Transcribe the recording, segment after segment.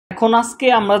এখন আজকে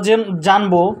আমরা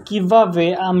জানবো কিভাবে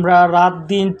আমরা রাত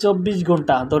দিন 24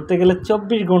 ঘন্টা ধরতে গেলে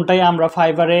 24 ঘন্টায় আমরা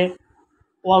ফাইবারে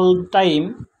অল টাইম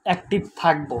অ্যাক্টিভ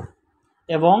থাকবো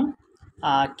এবং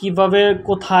কিভাবে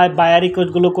কোথায় বায়ার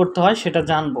রিকোয়েস্টগুলো করতে হয় সেটা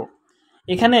জানবো।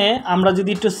 এখানে আমরা যদি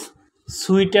একটু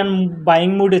সুইট অ্যান্ড বাইং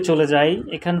মোডে চলে যাই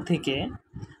এখান থেকে,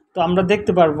 তো আমরা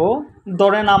দেখতে পারবো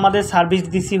ধরেন আমাদের সার্ভিস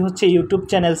দিছি হচ্ছে ইউটিউব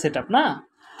চ্যানেল সেটআপ না।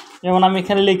 যেমন আমি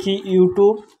এখানে লিখি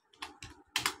ইউটিউব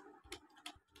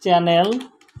চ্যানেল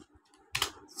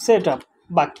সেটআপ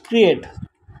বা ক্রিয়েট,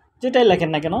 যেটাই লেখেন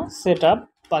না কেন, সেটআপ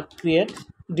বা ক্রিয়েট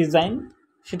ডিজাইন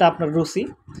সেটা আপনার রুচি,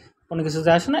 কোনো কিছু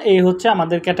যায় আসে না। এই হচ্ছে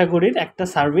আমাদের ক্যাটাগরির একটা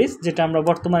সার্ভিস যেটা আমরা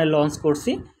বর্তমানে লঞ্চ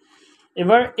করছি।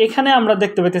 এবার এখানে আমরা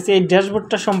দেখতে পাইতেছি এই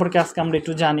ড্যাশবোর্ডটা সম্পর্কে আজকে আমরা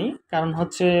একটু জানি, কারণ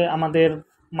হচ্ছে আমাদের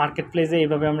মার্কেট প্লেসে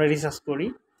এইভাবে আমরা রিসার্চ করি,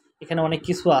 এখানে অনেক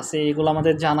কিছু আছে, এগুলো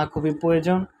আমাদের জানা খুবই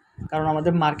প্রয়োজন। কারণ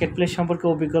আমাদের মার্কেট প্লেস সম্পর্কে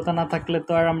অভিজ্ঞতা না থাকলে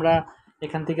তো আর আমরা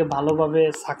এখান থেকে ভালোভাবে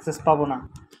সাকসেস পাবো না।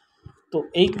 তো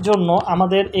এই জন্য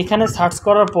আমাদের এখানে সার্চ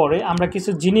করার পরে আমরা কিছু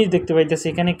জিনিস দেখতে পাইতেছি,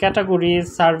 এখানে category,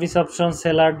 service option,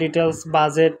 seller details,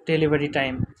 budget, delivery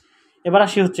time. এবার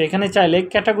আসি হচ্ছে এখানে চাইলে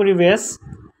ক্যাটাগরি বেস,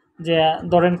 যে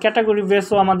ধরেন ক্যাটাগরি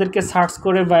বেসও আমাদেরকে সার্চ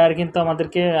করে বায়ার কিন্তু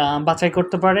আমাদেরকে বাছাই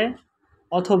করতে পারে,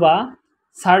 অথবা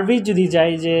সার্ভিস যদি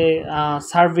যাই যে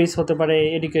সার্ভিস হতে পারে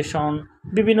এডুকেশন,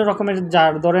 বিভিন্ন রকমের,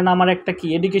 যার ধরেন আমার একটা কি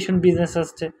এডুকেশন বিজনেস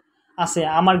আছে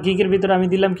আমার গিগের ভিতরে আমি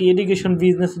দিলাম কি এডুকেশন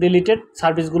বিজনেস রিলেটেড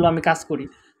সার্ভিসগুলো আমি কাজ করি,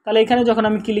 তাহলে এখানে যখন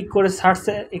আমি ক্লিক করে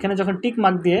সার্চে এখানে যখন টিক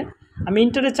মার্ক দিয়ে আমি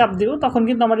ইন্টারে চাপ দিব তখন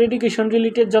কিন্তু আমার এডুকেশন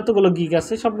রিলেটেড যতগুলো গিগ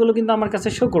আছে সবগুলো কিন্তু আমার কাছে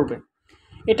শো করবে।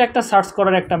 এটা একটা সার্চ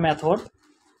করার একটা মেথড,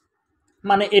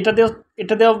 মানে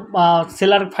এটাতেও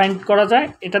সেলার ফাইন্ড করা যায়,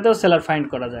 এটাতেও সেলার ফাইন্ড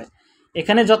করা যায়।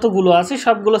 এখানে যতগুলো আছে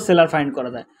সবগুলো সেলার ফাইন্ড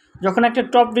করা যায়। যখন একটা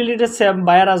টপ রিলেটেড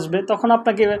বায়ার আসবে তখন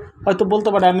আপনাকে হয়তো বলতে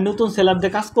পারে আমি নতুন সেলার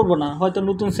দিয়ে কাজ করব না, হয়তো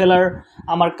নতুন সেলার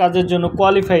আমার কাজের জন্য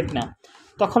কোয়ালিফাইড না।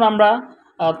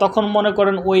 তখন মনে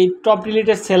করেন ওই টপ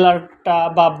রিলেটেড সেলারটা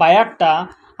বা বায়ারটা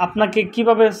আপনাকে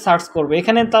কিভাবে সার্চ করবে,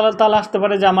 এখানে তাহলে আসতে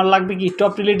পারে যে আমার লাগবে কি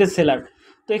টপ রিলেটেড সেলার।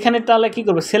 তো এখানে তাহলে কী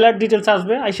করবে, সেলার ডিটেলস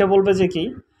আসবে, আইসা বলবে যে কি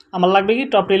আমার লাগবে কি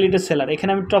টপ রিলেটেড সেলার।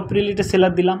 এখানে আমি টপ রিলেটেড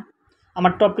সেলার দিলাম,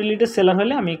 আমার টপ রিলেটেড সেলার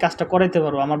হলে আমি কাজটা করাইতে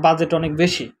পারবো, আমার বাজেট অনেক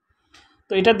বেশি।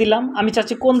 তো এটা দিলাম, আমি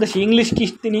চাচ্ছি কোন দেশে,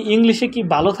 তিনি ইংলিশে কি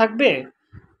ভালো থাকবে,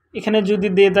 এখানে যদি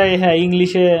দিয়ে দেয় হ্যাঁ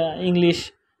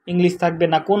ইংলিশ থাকবে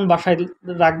না, কোন ভাষায়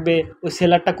রাখবে, ওই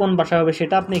সেলারটা কোন ভাষায় হবে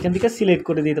সেটা আপনি এখান থেকে সিলেক্ট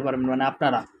করে দিতে পারবেন, মানে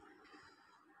আপনারা।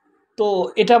 তো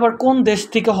এটা আবার কোন দেশ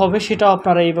থেকে হবে সেটাও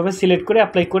আপনারা এইভাবে সিলেক্ট করে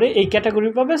অ্যাপ্লাই করে এই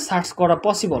ক্যাটাগরিভাবে সার্চ করা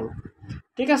পসিবল,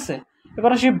 ঠিক আছে।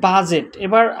 এবার আসি বাজেট।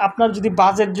 এবার আপনার যদি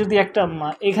বাজেট যদি একটা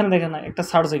এখানে দেখেন একটা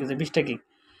সার্চ হয়ে গেছে 20টা গিগ।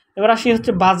 এবার আসি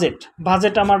হচ্ছে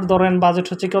বাজেট আমার ধরেন বাজেট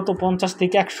হচ্ছে কত 50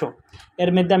 থেকে 100, এর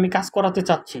মধ্যে আমি কাজ করাতে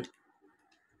চাচ্ছি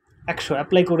 100,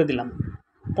 অ্যাপ্লাই করে দিলাম।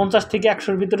 50 থেকে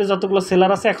 100-র ভিতরে যতগুলো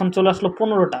সেলার আছে এখন চলে আসলো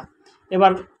 15টা।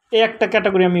 এবার এই একটা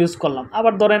ক্যাটাগরি আমি ইউজ করলাম।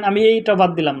 আবার ধরেন আমি এইটা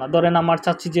বাদ দিলাম না, ধরেন আমার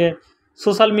চাচ্ছি যে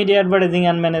social media advertising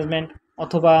and management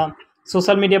অথবা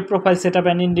social media profile set up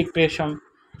and indication,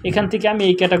 এখান থেকে আমি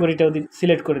এই ক্যাটাগরিটাও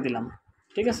সিলেক্ট করে দিলাম,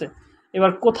 ঠিক আছে।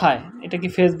 এবার কোথায়, এটা কি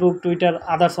ফেসবুক, টুইটার,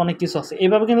 আদার্স অনেক কিছু আছে,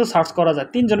 এইভাবে কিন্তু সার্চ করা যায়।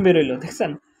 3জন বেরোইলো,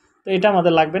 দেখছেন। তো এটা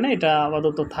আমাদের লাগবে না, এটা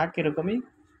আপাতত থাক এরকমই।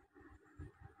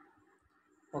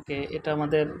 ওকে, এটা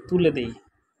আমাদের তুলে দেই,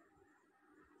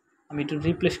 আমি একটু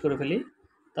রিপ্লেস করে ফেলি,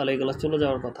 তাহলে এগুলো চলে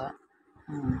যাওয়ার কথা।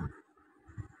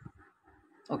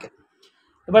 ওকে,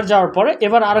 এবার যাওয়ার পরে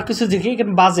এবার আরও কিছু দেখি,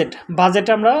 এখানে বাজেট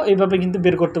আমরা এইভাবে কিন্তু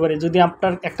বের করতে পারি। যদি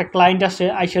আপনার একটা ক্লায়েন্ট আসে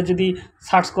আইসা যদি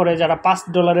সার্চ করে যারা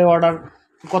 $5 অর্ডার,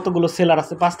 কতগুলো সেলার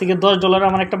আছে, $5 থেকে $10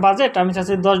 আমার একটা বাজেট, আমি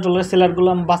চাচ্ছি $10 সেলারগুলো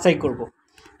আমি বাছাই করব,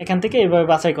 এখান থেকে এইভাবে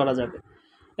বাছাই করা যাবে।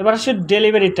 এবার আসে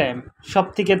ডেলিভারি টাইম, সব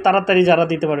থেকে তাড়াতাড়ি যারা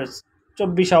দিতে পারে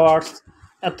 24 আওয়ার্স,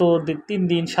 এত 3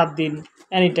 দিন 7 দিন,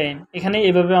 এনি টাইম, এখানে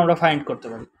এইভাবে আমরা ফাইন্ড করতে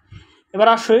পারি। এবার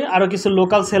আসলে আরও কিছু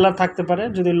লোকাল সেলার থাকতে পারে,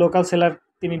 যদি লোকাল সেলার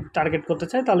তিনি টার্গেট করতে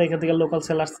চায় তাহলে এখান থেকে লোকাল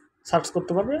সেলার সার্চ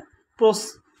করতে পারবে,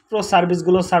 প্রো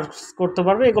সার্ভিসগুলো সার্চ করতে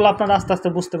পারবে, এগুলো আপনারা আস্তে আস্তে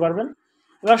বুঝতে পারবেন।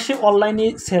 এবার সে অনলাইন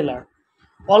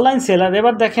সেলার।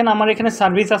 এবার দেখেন আমার এখানে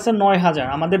সার্ভিস আছে 9000,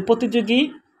 আমাদের প্রতিযোগী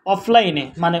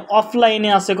অফলাইনে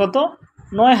আছে কত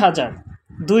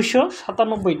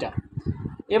 9297টা।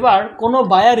 এবার কোনো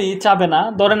বায়ারই চাবে না,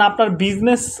 ধরেন আপনার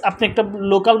বিজনেস, আপনি একটা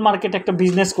লোকাল মার্কেটে একটা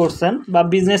বিজনেস করছেন বা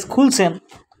বিজনেস খুলছেন,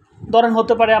 ধরেন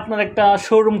হতে পারে আপনার একটা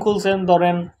শোরুম খুলছেন,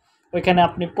 ধরেন ওইখানে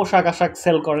আপনি পোশাক আশাক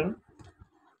সেল করেন,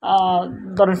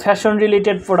 ধরেন ফ্যাশন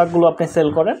রিলেটেড প্রোডাক্টগুলো আপনি সেল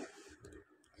করেন।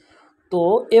 তো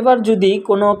এবার যদি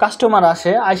কোনো কাস্টমার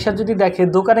আসে আইসা যদি দেখে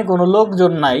দোকানে কোনো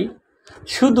লোকজন নাই,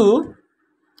 শুধু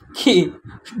কি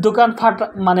দোকান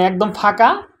একদম ফাঁকা,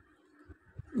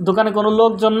 দোকানে কোনো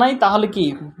লোকজন নাই, তাহলে কি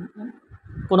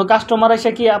কোনো কাস্টমার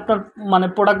এসে কি আপনার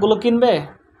প্রোডাক্টগুলো কিনবে?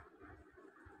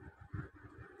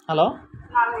 হ্যালো,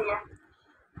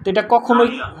 তো এটা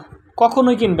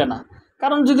কখনোই কিনবে না,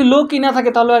 কারণ যদি লোকই না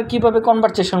থাকে তাহলে আর কীভাবে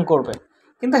কনভারসেশন করবে।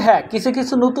 কিন্তু হ্যাঁ, কিছু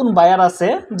কিছু নতুন বায়ার আছে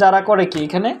যারা করে কি,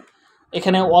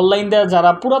 এখানে অনলাইন দেওয়া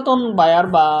যারা পুরাতন বায়ার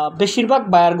বা বেশিরভাগ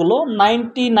বায়ারগুলো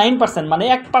 99% মানে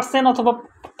 1% অথবা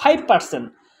 5%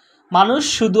 মানুষ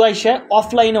শুধু এসে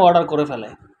অফলাইনে অর্ডার করে ফেলে,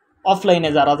 অফলাইনে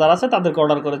যারা আছে তাদেরকে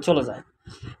অর্ডার করে চলে যায়।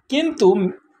 কিন্তু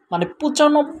মানে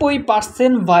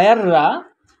 95% বায়াররা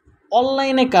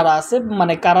অনলাইনে কারা আছে,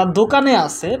 মানে কারা দোকানে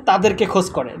আছে তাদেরকে খোঁজ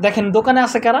করে। দেখেন দোকানে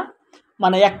আছে কারা,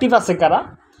 মানে অ্যাক্টিভ আছে কারা,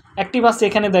 অ্যাক্টিভ আছে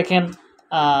এখানে দেখেন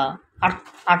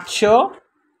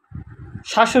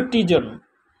 867 জন।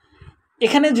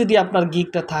 এখানে যদি আপনার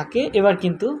গিগটা থাকে, এবার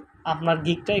কিন্তু আপনার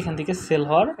গিগটা এখান থেকে সেল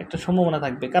হওয়ার একটা সম্ভাবনা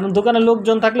থাকবে, কারণ দোকানে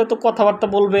লোকজন থাকলে তো কথাবার্তা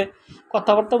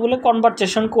বলে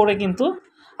কনভারসেশন করে কিন্তু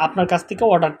আপনার কাছ থেকে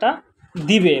অর্ডারটা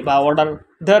দিবে বা অর্ডার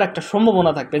দেওয়ার একটা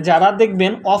সম্ভাবনা থাকবে। যারা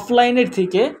দেখবেন অফলাইনের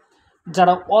থেকে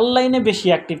যারা অনলাইনে বেশি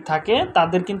অ্যাক্টিভ থাকে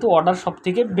তাদের কিন্তু অর্ডার সব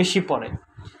থেকে বেশি পড়ে,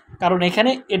 কারণ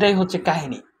এখানে এটাই হচ্ছে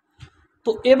কাহিনী। তো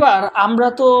এবার আমরা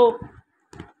তো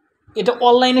এটা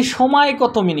অনলাইনে সময়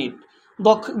কত মিনিট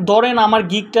ধরেন আমার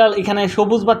গিগটা এখানে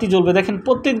সবুজ বাতি জ্বলবে, দেখেন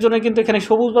প্রত্যেকজনের কিন্তু এখানে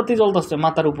সবুজ বাতি জ্বলতেছে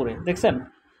মাথার উপরে, দেখছেন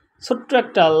ছোট্ট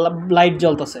একটা লাইট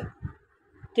জ্বলতেছে,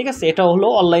 ঠিক আছে, এটা হলো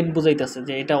অনলাইন বুঝাইতেছে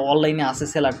যে এটা অনলাইনে আছে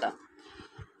সেলারটা।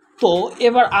 তো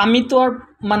এবার আমি তো আর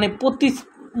মানে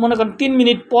মনে করেন 3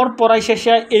 মিনিট পর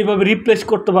শেষে এইভাবে রিপ্লেস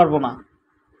করতে পারবো না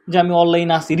যে আমি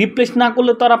অনলাইনে আসি। রিপ্লেস না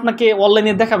করলে তো আর আপনাকে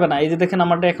অনলাইনে দেখাবে না। এই যে দেখেন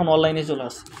আমারটা এখন অনলাইনে চলে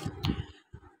আসে,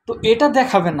 তো এটা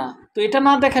দেখাবে না। তো এটা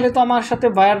না দেখালে তো আমার সাথে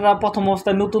বায়াররা প্রথম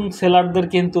অবস্থায় নতুন সেলারদের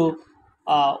কিন্তু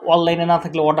অনলাইনে না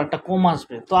থাকলে অর্ডারটা কম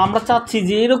আসবে। তো আমরা চাচ্ছি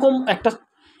যে এরকম একটা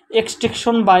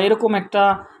এক্সট্রাকশন বা এরকম একটা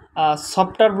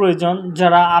সফটওয়্যার প্রয়োজন,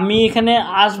 যারা আমি এখানে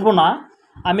আসবো না,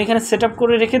 আমি এখানে সেট আপ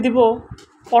করে রেখে দিব,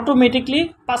 অটোমেটিকলি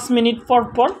 5 মিনিট পর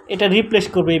এটা রিপ্লেস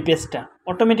করবে, এই পেজটা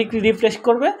অটোমেটিকলি রিপ্লেস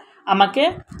করবে, আমাকে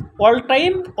অল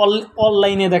টাইম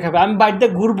অনলাইনে দেখাবে। আমি বাড়িতে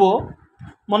ঘুরবো,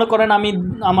 মনে করেন আমি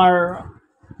আমার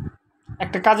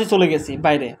একটা কাজে চলে গেছি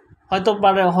বাইরে,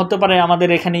 হতে পারে আমাদের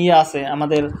এখানে আছে,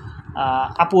 আমাদের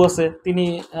আপু আছে, তিনি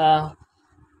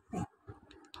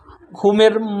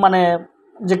হোমের মানে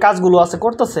যে কাজগুলো আছে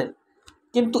করতেছে,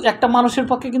 কিন্তু একটা মানুষের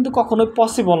পক্ষে কিন্তু কখনোই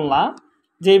পসিবল না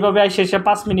যে এইভাবে এসে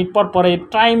 5 মিনিট পর এই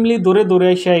টাইমলি ধরে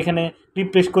এসে এখানে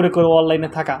রিপ্লেস করে অনলাইনে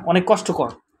থাকা অনেক কষ্টকর।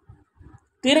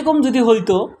 তো এরকম যদি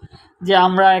হইতো যে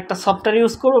আমরা একটা সফটওয়্যার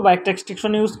ইউজ করবো বা একটা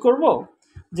এক্সট্রাকশন ইউজ করব,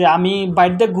 যে আমি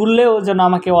বাইরে ঘুরলেও যেন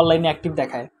আমাকে অনলাইনে অ্যাক্টিভ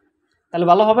দেখায়, তাহলে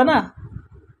ভালো হবে না?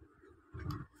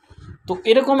 তো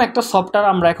এরকম একটা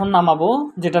সফটওয়্যার আমরা এখন নামাবো,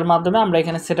 যেটার মাধ্যমে আমরা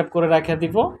এখানে সেট আপ করে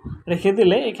রেখে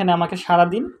দিলে এখানে আমাকে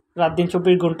সারাদিন রাত দিন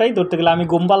 24 ঘন্টাই ধরতে গেলে আমি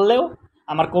ঘুম পারলেও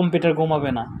আমার কম্পিউটার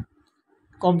ঘুমাবে না,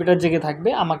 কম্পিউটার জেগে থাকবে।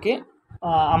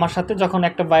 আমার সাথে যখন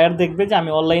একটা বায়ার দেখবে যে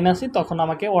আমি অনলাইনে আছি, তখন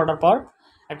আমাকে অর্ডার পাওয়ার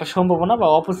একটা সম্ভাবনা বা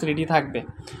অপরচুনিটি থাকবে।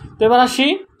 তো এবার আসি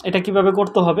এটা কিভাবে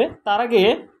করতে হবে। তার আগে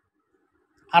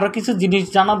আরও কিছু জিনিস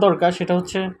জানা দরকার, সেটা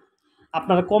হচ্ছে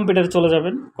আপনারা কম্পিউটারে চলে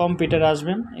যাবেন, কম্পিউটারে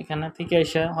আসবেন, এখানে থেকে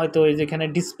এসে হয়তো এই যেখানে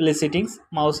ডিসপ্লে সেটিংস,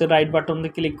 মাউসের রাইট বাটন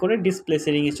দিয়ে ক্লিক করে ডিসপ্লে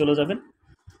সেটিংয়ে চলে যাবেন।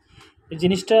 এই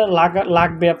জিনিসটা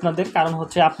লাগবে আপনাদের, কারণ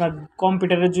হচ্ছে আপনার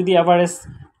কম্পিউটারের যদি অ্যাভারেজ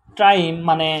টাইম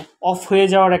মানে অফ হয়ে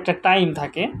যাওয়ার একটা টাইম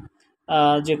থাকে,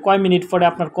 যে কয় মিনিট পরে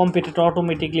আপনার কম্পিউটারটা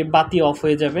অটোমেটিকলি বাতি অফ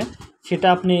হয়ে যাবে, সেটা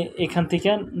আপনি এখান থেকে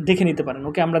দেখে নিতে পারেন।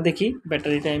 ওকে, আমরা দেখি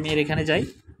ব্যাটারি টাইমের এখানে যাই।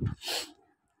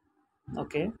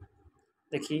 ওকে,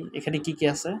 দেখি এখানে কি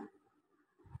আছে।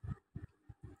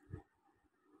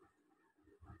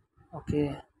 ওকে,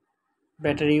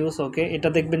 ব্যাটারি ইউজ, ওকে, এটা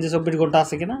দেখবেন যে 24 ঘন্টা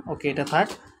আছে কিনা। ওকে, এটা থাক,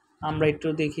 আমরা একটু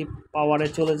দেখি পাওয়ারে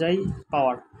চলে যাই।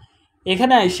 পাওয়ার,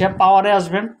 এখানে আইসা পাওয়ারে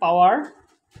আসবেন, পাওয়ার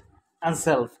অ্যান্ড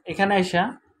সেলফ, এখানে আইসা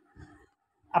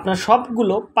আপনার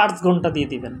সবগুলো 5 ঘন্টা দিয়ে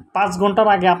দিবেন। 5 ঘন্টার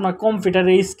আগে আপনার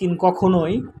কম্পিউটারের স্ক্রিন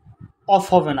কখনোই অফ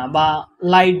হবে না বা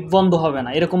লাইট বন্ধ হবে না,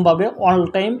 এরকমভাবে অল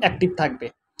টাইম অ্যাক্টিভ থাকবে।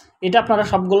 এটা আপনারা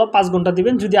সবগুলো 5 ঘন্টা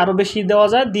দিবেন, যদি আরও বেশি দেওয়া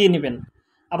যায় দিয়ে নেবেন।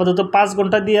 আপাতত 5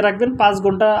 ঘন্টা দিয়ে রাখবেন। 5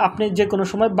 ঘন্টা আপনি যে কোনো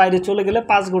সময় বাইরে চলে গেলে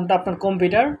 5 ঘন্টা আপনার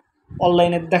কম্পিউটার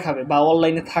অনলাইনে দেখাবে বা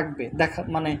অনলাইনে থাকবে,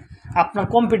 মানে আপনার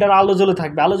কম্পিউটার আলো জ্বলে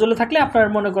থাকবে। আলো জ্বলে থাকলে আপনার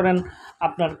মনে করেন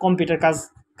আপনার কম্পিউটার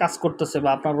কাজ করতেছে বা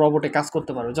আপনার রোবটে কাজ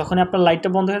করতে পারবে। যখনই আপনার লাইটটা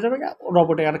বন্ধ হয়ে যাবে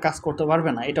রোবটে আর কাজ করতে পারবে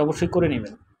না, এটা অবশ্যই করে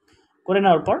নেবেন। করে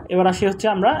নেওয়ার পর এবার আসি হচ্ছে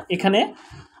আমরা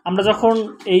যখন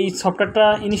এই সফটওয়্যারটা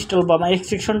ইনস্টল বা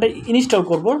এক্সট্রাকশনটা ইনস্টল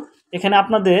করব, এখানে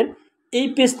আপনাদের এই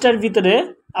পেজটার ভিতরে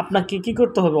আপনাকে কী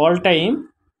করতে হবে, অল টাইম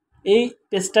এই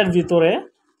পেজটার ভিতরে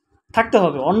থাকতে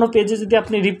হবে। অন্য পেজে যদি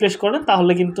আপনি রিপ্লেস করেন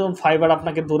তাহলে কিন্তু ফাইবার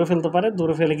আপনাকে ধরে ফেলতে পারে,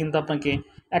 ধরে ফেলে কিন্তু আপনাকে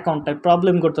অ্যাকাউন্টটায়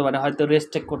প্রবলেম করতে পারে, হয়তো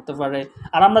রেস্ট্রিক্ট করতে পারে।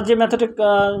 আর আমরা যে মেথডে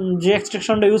যে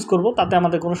এক্সট্রাকশনটা ইউজ করব তাতে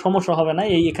আমাদের কোনো সমস্যা হবে না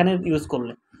এখানে ইউজ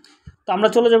করলে। তো আমরা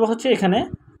চলে যাব হচ্ছে এখানে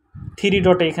থ্রি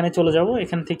ডটে এখানে চলে যাব,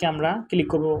 এখান থেকে আমরা ক্লিক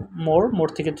করব মোর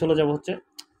থেকে চলে যাব হচ্ছে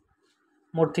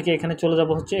মোর থেকে এখানে চলে যাব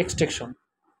হচ্ছে এক্সট্রাকশন।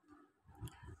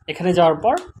 এখানে যাওয়ার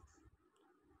পর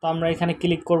তো আমরা এখানে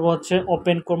ক্লিক করব হচ্ছে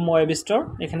ওপেন করব ওয়েব স্টোর।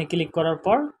 এখানে ক্লিক করার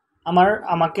পর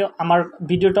আমার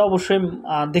ভিডিওটা অবশ্যই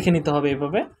দেখে নিতে হবে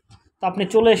এইভাবে। তো আপনি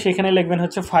চলে এসে এখানে লিখবেন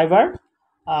হচ্ছে ফাইবার,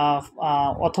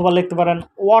 অথবা লিখতে পারেন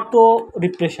অটো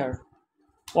রিফ্রেশার,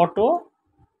 অটো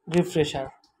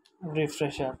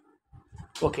রিফ্রেশার।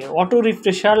 ওকে, অটো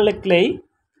রিফ্রেশার লিখলেই,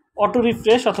 অটো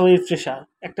রিফ্রেশ অথবা রিফ্রেশার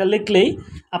একটা লিখলেই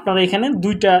আপনারা এখানে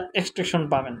দুইটা এক্সট্রাকশন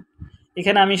পাবেন।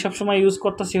 এখানে আমি সবসময় ইউজ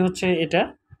করতেছি হচ্ছে এটা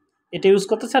ইউজ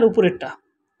করতেছি, আর উপরেরটা,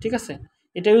 ঠিক আছে,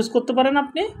 এটা ইউজ করতে পারেন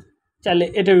আপনি চাইলে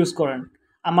এটা ইউজ করেন।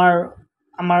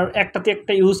 আমার একটাতে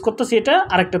একটা ইউজ করতেছি এটা,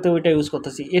 আরেকটাতে ওইটা ইউজ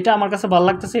করতেছি, এটা আমার কাছে ভালো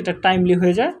লাগতেছে, এটা টাইমলি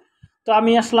হয়ে যায়। তো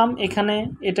আমি আসলাম এখানে,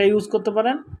 এটা ইউজ করতে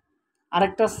পারেন।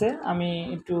 আরেকটা আছে, আমি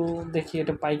একটু দেখি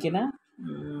এটা পাই কিনা,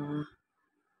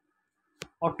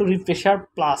 অটো রিফ্রেশার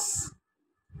প্লাস।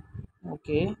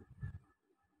 ওকে,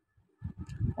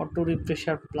 অটো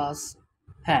রিফ্রেশার প্লাস,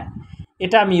 হ্যাঁ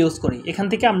এটা আমি ইউজ করি। এখান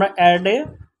থেকে আমরা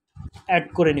অ্যাড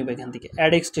করে নিব, এখান থেকে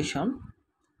অ্যাড এক্সটেনশন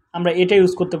আমরা এটা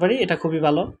ইউজ করতে পারি, এটা খুবই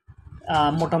ভালো।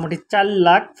 মোটামুটি 4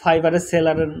 লাখ ফাইবারের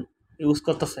সেলারের ইউজ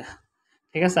করতেছে,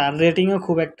 ঠিক আছে। আর রেটিংও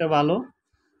খুব একটা ভালো,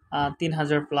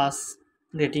 3000 প্লাস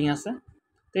রেটিং আছে।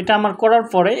 তো এটা আমার করার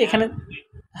পরে এখানে,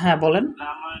 হ্যাঁ বলেন।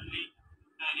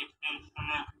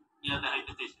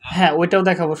 হ্যাঁ ওইটাও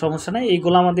দেখাবো, সমস্যা নেই,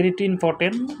 এইগুলো আমাদের একটু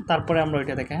ইম্পর্টেন্ট, তারপরে আমরা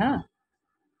ওইটা দেখাই। হ্যাঁ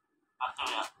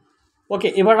ওকে,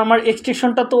 এবার আমার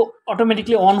এক্সট্রাকশনটা তো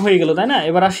অটোমেটিকলি অন হয়ে গেল, তাই না?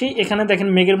 এবার আসি, এখানে দেখেন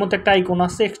মেঘের মতো একটা আইকন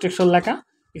আছে এক্সট্রাকশন লেখা,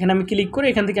 এখানে আমি ক্লিক করে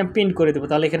এখান থেকে আমি প্রিন্ট করে দেবো,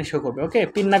 তাহলে এখানে শো করবে। ওকে,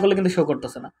 প্রিন্ট না করলে কিন্তু শো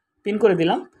করতেছে না, প্রিন্ট করে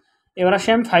দিলাম। এবার আসি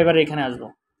আমি ফাইবারে এখানে আসবো,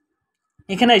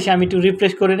 এখানে এসে আমি একটু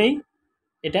রিফ্রেশ করে নিই,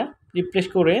 এটা রিফ্রেশ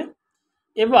করে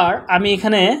এবার আমি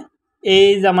এখানে এই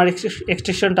যে আমার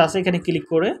এক্সটেনশনটা আছে এখানে ক্লিক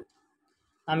করে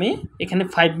আমি এখানে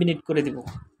 5 মিনিট করে দিব,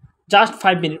 জাস্ট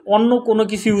 5 মিনিট, অন্য কোনো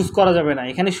কিছু ইউজ করা যাবে না,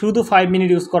 এখানে শুধু 5 মিনিট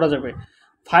ইউজ করা যাবে।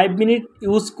 5 মিনিট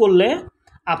ইউজ করলে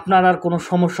আপনার আর কোনো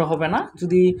সমস্যা হবে না।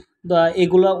 যদি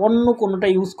এগুলো অন্য কোনোটা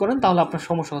ইউজ করেন তাহলে আপনার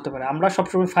সমস্যা হতে পারে। আমরা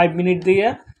সবসময় 5 মিনিট দিয়ে,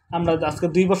 আমরা আজকে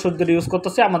 2 বছর ধরে ইউজ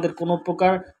করতেছি, আমাদের কোনো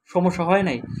প্রকার সমস্যা হয়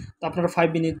নাই। তো আপনারা 5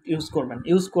 মিনিট ইউজ করবেন,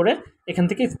 ইউজ করে এখান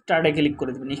থেকে স্টার্টে ক্লিক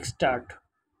করে দেবেন,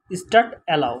 স্টার্ট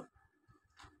অ্যালাউ।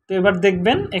 তো এবার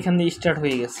দেখবেন এখানে স্টার্ট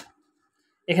হয়ে গেছে।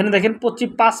 এখানে দেখেন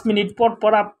 5 মিনিট পর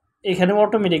পর এখানে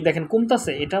অটোমেটিক দেখেন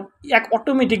কমতেছে, এটা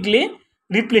অটোমেটিকলি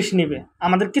রিপ্লেস নেবে,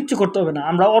 আমাদের কিচ্ছু করতে হবে না।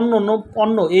 আমরা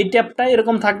অন্য এই ট্যাবটা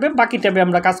এরকম থাকবে, বাকি ট্যাবে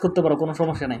আমরা কাজ করতে পারবো, কোনো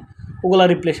সমস্যা নেই, ওগুলা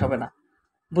রিপ্লেস হবে না।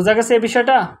 বোঝা গেছে এই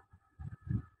বিষয়টা?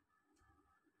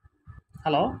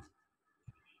 হ্যালো,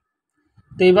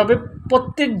 তো এইভাবে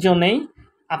প্রত্যেকজনেই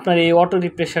আপনার এই অটো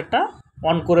রিপ্লেসারটা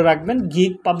অন করে রাখবেন,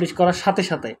 গিগ পাবলিশ করার সাথে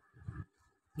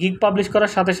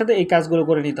সাথে এই কাজগুলো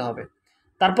করে নিতে হবে।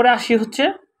 তারপরে আসি হচ্ছে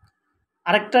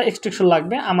আরেকটা এক্সট্রাকশন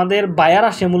লাগবে, আমাদের বায়ার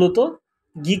আসে মূলত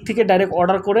গিগ থেকে ডাইরেক্ট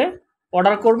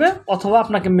অর্ডার করবে, অথবা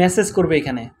আপনাকে মেসেজ করবে,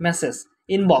 এখানে মেসেজ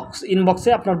ইনবক্সে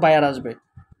আপনার বায়ার আসবে,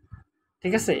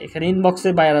 ঠিক আছে। এখানে ইনবক্সে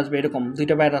বায়ার আসবে, এরকম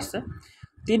দুইটা বায়ার আসছে,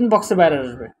 3 বক্সে বায়ার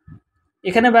আসবে,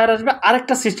 এখানে বায়ার আসবে।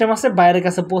 আরেকটা সিস্টেম আছে বায়ারের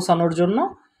কাছে পৌঁছানোর জন্য,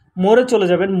 মোড়ে চলে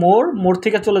যাবেন, মোড়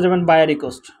থেকে চলে যাবেন বায়ার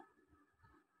রিকোয়েস্ট।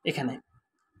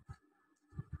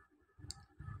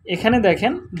 এখানে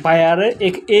দেখেন বায়ারে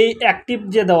এই অ্যাক্টিভ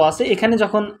যে দেওয়া আছে, এখানে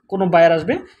যখন কোনো বায়ার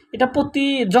আসবে, এটা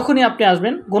যখনই আপনি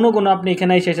আসবেন আপনি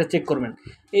এখানে এসে চেক করবেন,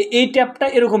 এই ট্যাবটা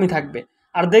এরকমই থাকবে।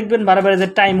 আর দেখবেন বারে যে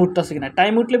টাইম উঠতেছে কিনা,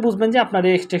 টাইম উঠলে বুঝবেন যে আপনার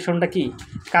এই এক্সট্রাকশনটা কি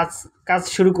কাজ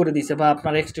শুরু করে দিয়েছে, বা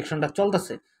আপনার এক্সট্রাকশনটা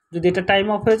চলতেছে। যদি এটা টাইম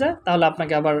অফ হয়ে যায় তাহলে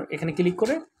আপনাকে আবার এখানে ক্লিক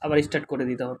করে আবার স্টার্ট করে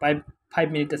দিতে হবে, 5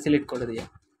 মিনিটে সিলেক্ট করে দিয়ে।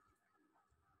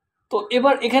 তো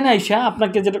এবার এখানে আইসা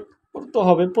আপনাকে যেটা করতে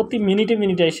হবে, প্রতি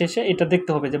মিনিটে এসে এটা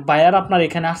দেখতে হবে যে বায়ার আপনার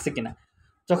এখানে আসছে কিনা।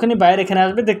 যখনই বায়ার এখানে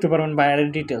আসবে দেখতে পারবেন বায়ারের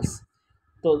ডিটেলস।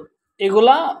 তো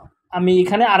এগুলা আমি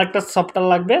এখানে আরেকটা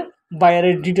সফটওয়্যার লাগবে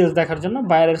বায়ারের ডিটেলস দেখার জন্য।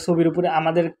 বায়ারের ছবির উপরে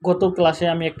আমাদের গত ক্লাসে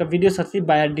আমি একটা ভিডিও ছাড়ছি,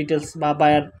 বায়ার ডিটেলস বা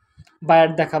বায়ার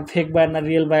দেখা, ফেক বায়ার না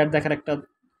রিয়েল বায়ার দেখার একটা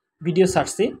ভিডিও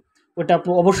ছাড়ছি, ওটা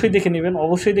আপনি অবশ্যই দেখে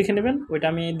নেবেন। ওইটা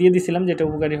আমি দিয়ে দিয়েছিলাম, যেটা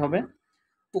উপকারী হবে।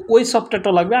 তো ওই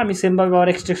সফটওয়্যারটা লাগবে। আমি সেমভাবে আবার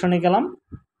এক্সট্রাকশনে গেলাম,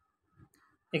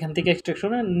 এখান থেকে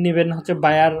এক্সট্রাকশনে নেবেন হচ্ছে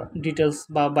বায়ার ডিটেলস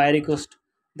বা বায়ার রিকোয়েস্ট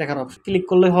দেখার অপশন, ক্লিক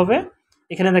করলে হবে।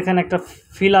 এখানে দেখেন একটা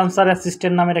ফ্রিল্যান্সার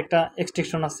অ্যাসিস্ট্যান্ট নামের একটা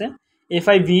এক্সট্রাকশন আছে,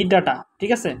 FIV ডাটা,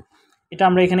 ঠিক আছে। এটা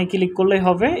আমরা এখানে ক্লিক করলেই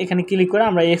হবে। এখানে ক্লিক করে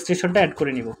আমরা এই এক্সট্রাকশনটা অ্যাড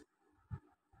করে নিব।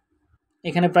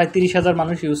 এখানে প্রায় 30,000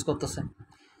 মানুষ ইউজ করতেছে,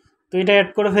 তো এটা অ্যাড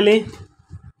করে ফেলি।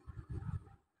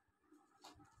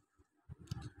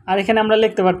 আর এখানে আমরা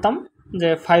লিখতে পারতাম যে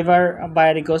ফাইবার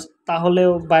বায়ার রিকোয়েস্ট,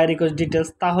 তাহলেও বায়ার রিকোয়েস্ট ডিটেলস,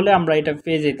 তাহলে আমরা এটা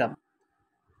পেয়ে যেতাম।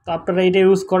 তো আপনারা এটা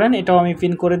ইউজ করেন, এটাও আমি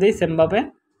পিন করে দিই সেমভাবে।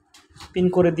 পিন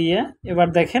করে দিয়ে এবার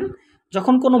দেখেন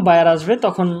যখন কোনো বায়ার আসবে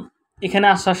তখন এখানে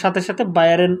আসার সাথে সাথে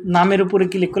বায়ারের নামের উপরে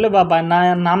ক্লিক করলে বা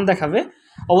নাম দেখাবে।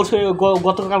 অবশ্যই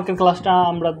গতকালকের ক্লাসটা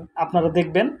আপনারা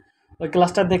দেখবেন, ওই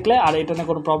ক্লাসটা দেখলে আর এটা নিয়ে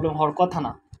কোনো প্রবলেম হওয়ার কথা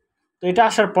না। তো এটা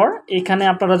আসার পর এখানে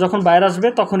আপনারা যখন বায়ার আসবে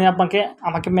তখনই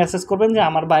আমাকে মেসেজ করবেন যে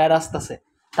আমার বায়ার আসতেছে,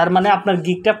 তার মানে আপনার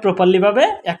গিগটা প্রপারলিভাবে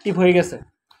অ্যাক্টিভ হয়ে গেছে।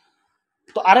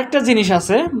 তো আরেকটা জিনিস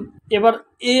আছে, এবার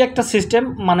এই একটা সিস্টেম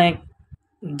মানে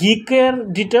গিকের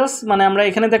ডিটেলস, মানে আমরা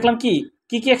এখানে দেখলাম কি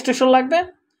কি এক্সটেনশন লাগবে।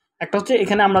 একটা হচ্ছে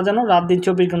এখানে আমরা যেন রাত দিন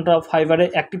 24 ঘন্টা ফাইবারে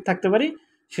অ্যাক্টিভ থাকতে পারি,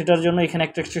 সেটার জন্য এখানে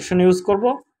একটা এক্সটেনশন ইউজ করব।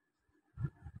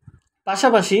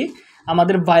 পাশাপাশি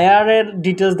আমাদের বায়ারের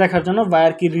ডিটেলস দেখার জন্য,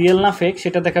 বায়ার কি রিয়েল না ফেক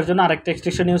সেটা দেখার জন্য আরেকটা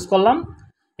এক্সটেনশন ইউজ করলাম,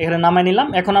 এখানে নামাই নিলাম।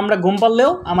 এখন আমরা ঘুম পারলেও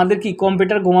আমাদের কি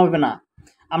কম্পিউটার ঘুমাবে না,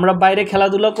 আমরা বাইরে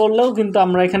খেলাধুলা করলেও কিন্তু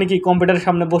আমরা এখানে কি কম্পিউটারের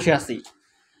সামনে বসে আছি।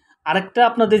 আরেকটা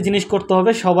আপনাদের জিনিস করতে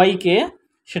হবে সবাইকে,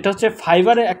 সেটা হচ্ছে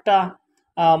ফাইবারে একটা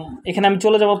এখানে আমি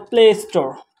চলে যাব প্লে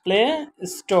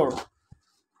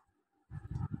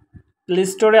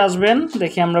স্টোরে আসবেন।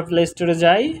 দেখি আমরা প্লে স্টোরে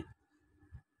যাই,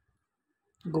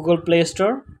 গুগল প্লে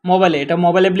স্টোর মোবাইলে, এটা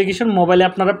মোবাইল অ্যাপ্লিকেশন। মোবাইলে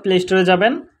আপনারা প্লে স্টোরে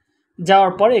যাবেন,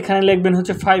 যাওয়ার পর এখানে লিখবেন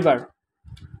হচ্ছে ফাইবার।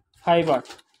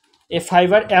 এই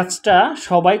ফাইবার অ্যাপসটা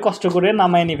সবাই কষ্ট করে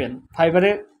নামায় নেবেন।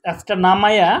 ফাইবারের অ্যাপসটা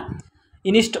নামায়া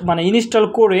ইনস্টল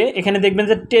করে এখানে দেখবেন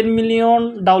যে 10 মিলিয়ন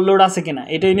ডাউনলোড আছে কিনা,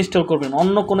 এটা ইনস্টল করবেন,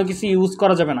 অন্য কোনো কিছু ইউজ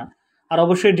করা যাবে না। আর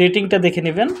অবশ্যই রেটিংটা দেখে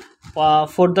নেবেন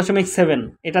 4.7।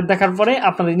 এটা দেখার পরে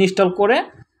আপনার ইনস্টল করে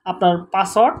আপনার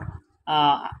পাসওয়ার্ড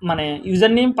মানে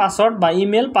ইউজার নেম পাসওয়ার্ড বা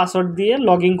ইমেল পাসওয়ার্ড দিয়ে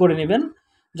লগ ইন করে নেবেন।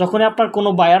 যখনই আপনার কোনো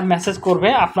বায়ার মেসেজ করবে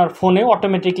আপনার ফোনে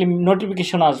অটোমেটিকলি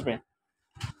নোটিফিকেশন আসবে।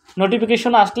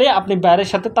 নোটিফিকেশন আসলে আপনি বায়ারের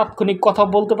সাথে তাৎক্ষণিক কথা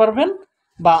বলতে পারবেন,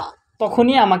 বা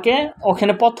তখনই আমাকে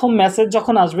ওখানে প্রথম মেসেজ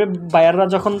যখন আসবে, বায়াররা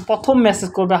যখন প্রথম মেসেজ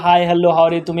করবে হাই হ্যালো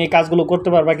হাওয়ার ইউ, তুমি এই কাজগুলো করতে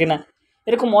পারবা কিনা,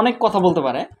 এরকম অনেক কথা বলতে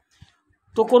পারে।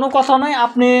 তো কোনো কথা নয়,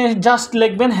 আপনি জাস্ট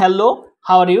লিখবেন হ্যালো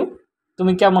হাওয়ার ইউ,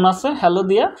 তুমি কেমন আছো, হ্যালো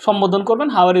দিয়ে সম্বোধন করবেন,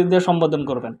 হাওয়ার ইউ দিয়ে সম্বোধন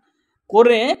করবেন,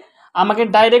 করে আমাকে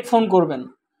ডাইরেক্ট ফোন করবেন।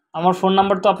 আমার ফোন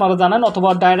নাম্বার তো আপনারা জানেন, অথবা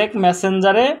ডাইরেক্ট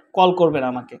মেসেঞ্জারে কল করবেন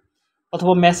আমাকে,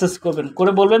 অথবা মেসেজ করবেন,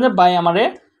 করে বলবেন যে ভাই আমারে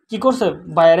কি করছে,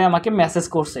 বায়ারে আমাকে মেসেজ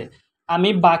করছে। আমি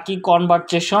বাকি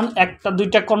কনভারসেশন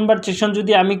 1-2টা কনভারসেশন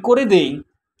যদি আমি করে দেই,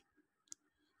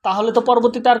 তাহলে তো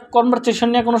পরবর্তীতে আর কনভারসেশন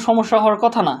নিয়ে কোনো সমস্যা হওয়ার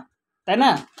কথা না, তাই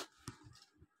না?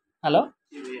 হ্যালো,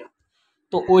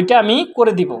 তো ওইটা আমি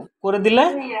করে দিব, করে দিলে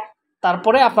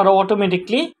তারপরে আপনারা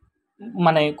অটোমেটিকলি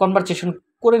মানে কনভারসেশন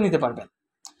করে নিতে পারবেন।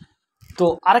 তো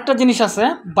আরেকটা জিনিস আছে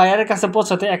বায়ারের কাছে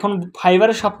পৌঁছাতে, এখন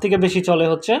ফাইবারে সব থেকে বেশি চলে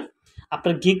হচ্ছে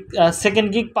আপনার সেকেন্ড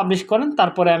গিগ পাবলিশ করেন,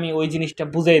 তারপরে আমি ওই জিনিসটা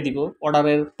বুঝিয়ে দিব,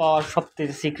 অর্ডারের পাওয়ার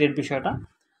সবথেকে সিক্রেট বিষয়টা।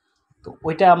 তো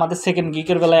ওইটা আমাদের সেকেন্ড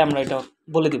গিগের বেলায় আমরা এটা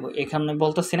বলে দিব, এখানে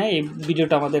বলতেছি না, এই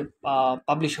ভিডিওটা আমাদের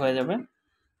পাবলিশ হয়ে যাবে।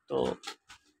 তো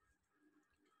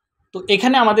তো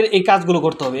এখানে আমাদের এই কাজগুলো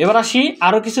করতে হবে। এবার আসি,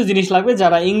 আরও কিছু জিনিস লাগবে।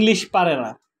 যারা ইংলিশ পারে না,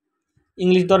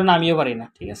 ইংলিশ ধরেন আমিও পারি না,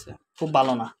 ঠিক আছে, খুব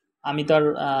ভালো না, আমি তো আর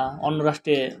অন্য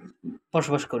রাষ্ট্রে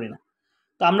বসবাস করি না।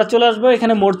 তো আমরা চলে আসবো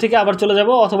এখানে, মোড় থেকে আবার চলে যাব,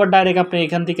 অথবা ডাইরেক্ট আপনি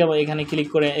এখান থেকে এখানে ক্লিক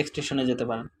করে এক্সটেনশনে যেতে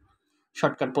পারেন,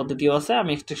 শর্টকাট পদ্ধতিও আছে।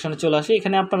 আমি এক্সটেনশনে চলে আসি,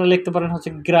 এখানে আপনারা লিখতে পারেন হচ্ছে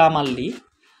গ্রামারলি।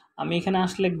 আমি এখানে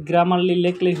আসলে গ্রামারলি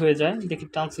লিখলেই হয়ে যায়, দেখি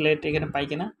ট্রান্সলেট এখানে পাই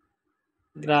কিনা।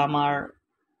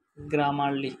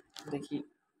 গ্রামারলি দেখি,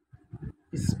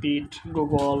 স্পিড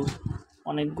গুগল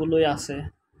অনেকগুলোই আছে।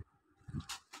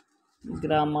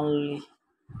 গ্রামারলি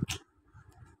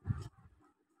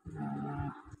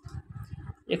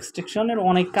এক্সটেনশনের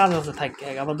অনেক কাজ আছে থাকে,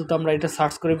 আপাতত আমরা এটা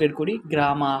সার্চ করে বের করি।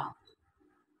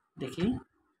 দেখি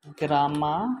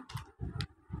গ্রামারলি,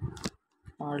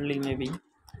 মেবি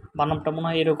বানামটা মনে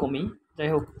হয় এরকমই, যাই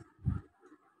হোক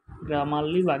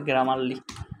গ্রামারলি বা গ্রামারলি,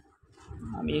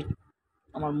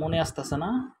 আমার মনে আসতেছে না।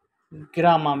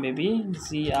 গ্রামা মেবি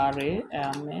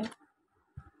GRAMA,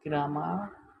 গ্রামার,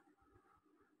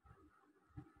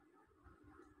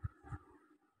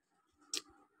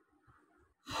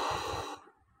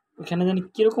 ওখানে জানি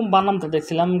কীরকম বানামটা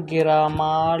দেখছিলাম,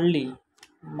 গ্রামারলি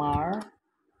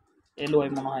LY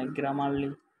মনে হয়, গ্রামারলি,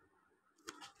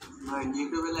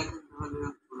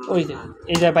 ওই যে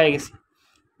এই জায়গায় পাই গেছি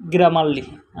গ্রামারলি।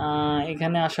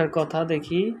 এখানে আসার কথা,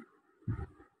 দেখি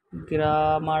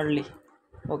গ্রামারলি,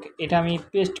 ওকে, এটা আমি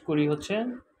পেস্ট করি হচ্ছে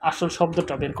আসল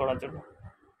শব্দটা বের করার জন্য।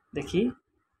 দেখি,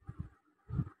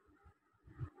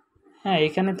 হ্যাঁ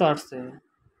এখানে তো আসছে,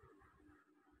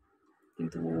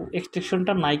 কিন্তু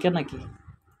এক্সটেনশনটা নাইকা নাকি।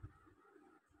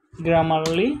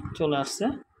 গ্রামারলি চলে আসছে,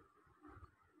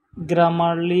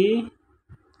 গ্রামারলি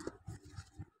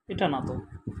এটা না তো,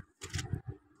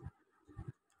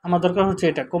 আমার দরকার হচ্ছে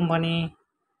এটা, কোম্পানি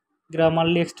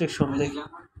গ্রামারলি এক্সটেনশন। দেখি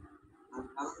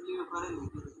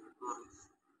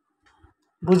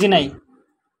বুঝি নাই।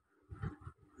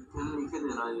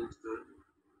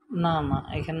 না না,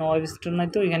 এখানে ওয়েব স্টোর নাই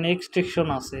তো, এখানে এক্সট্রাকশন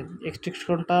আছে।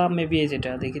 এক্সট্রাকশনটা মেবি এই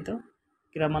যেটা দেখি তো,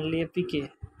 গ্রামারলি এপিকে,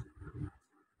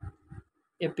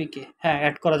 এপিকে হ্যাঁ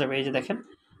অ্যাড করা যাবে। এই যে দেখেন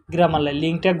গ্রামারলি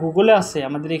লিঙ্কটা গুগলে আছে,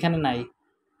 আমাদের এখানে নাই।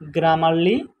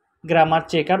 Grammarly, grammar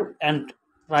checker and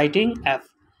writing app,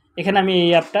 এখানে আমি এই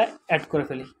অ্যাপটা অ্যাড করে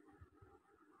ফেলি।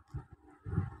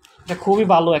 এটা খুবই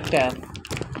ভালো একটা অ্যাপ,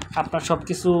 আপনার সব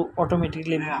কিছু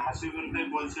অটোমেটিকলি।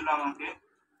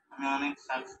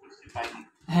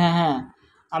 হ্যাঁ হ্যাঁ,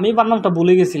 আমি বানানটা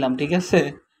ভুলে গেছিলাম, ঠিক আছে,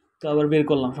 তো আবার বের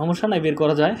করলাম, সমস্যা নাই, বের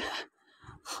করা যায়।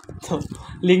 তো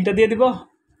লিঙ্কটা দিয়ে দিব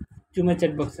জুমের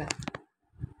চ্যাট বক্সে।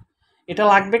 এটা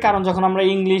লাগবে কারণ যখন আমরা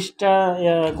ইংলিশটা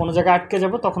কোনো জায়গায় আটকে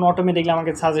যাব তখন অটোমেটিকলি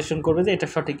আমাকে সাজেশন করবে যে এটা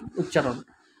সঠিক উচ্চারণ,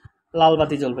 লাল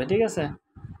বাতি জ্বলবে, ঠিক আছে।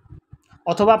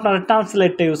 অথবা আপনারা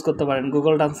ট্রান্সলেটটা ইউজ করতে পারেন,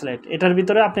 গুগল ট্রান্সলেট। এটার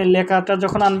ভিতরে আপনি লেখাটা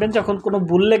যখন আনবেন, যখন কোনো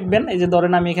ভুল লিখবেন, এই যে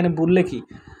ধরেন আমি এখানে ভুল লিখি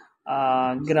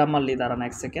গ্রামারলি, দাঁড়ান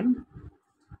এক সেকেন্ড,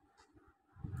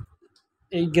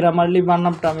 এই গ্রামারলি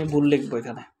বানানটা আমি ভুল লিখবো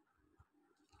এখানে,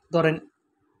 ধরেন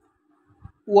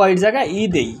ওয়াইড জায়গায় ই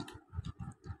দেই,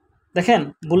 দেখেন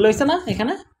ভুল হয়েছে না,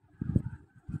 এখানে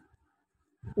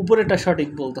উপরেটা সঠিক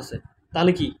বলতেছে,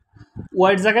 তাহলে কি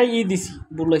ওয়াইড জায়গায় ই দিছি,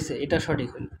 ভুল হয়েছে, এটা সঠিক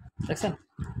হইল, দেখছেন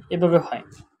এভাবে হয়।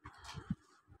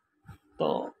 তো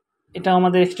এটা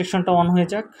আমাদের এক্সট্রাকশনটা অন হয়ে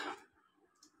যাক।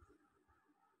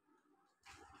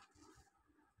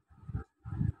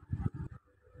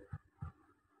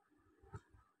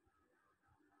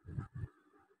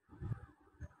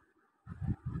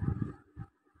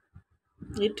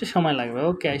 একটু সময় লাগবে।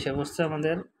 ওকে, এসে বসছে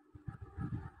আমাদের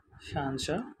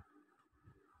শাহানশা।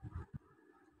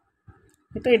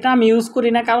 এটা আমি ইউজ করি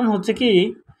না, কারণ হচ্ছে কি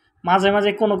মাঝে মাঝে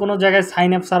কোনো জায়গায়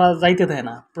সাইন আপ ছাড়া যাইতে দেয়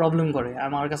না, প্রবলেম করে,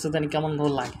 আমার কাছে জানি কেমন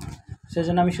ভালো লাগে,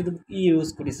 সেজন্য আমি শুধু ইউজ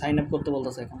করি। সাইন আপ করতে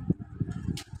বলতেছে, এখন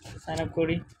সাইন আপ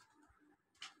করি।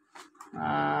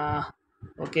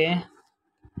 ওকে,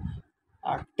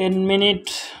 আর 10 মিনিট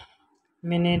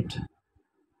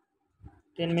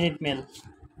 10 মিনিট মেল,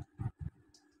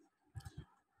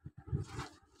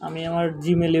 আমি আমার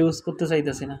জিমেল ইউজ করতে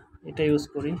চাইতেছি না, এটা ইউজ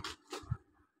করি।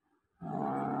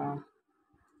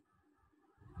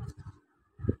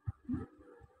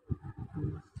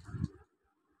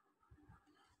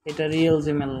 এটা রিয়েল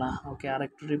জিমেল না। ওকে, আর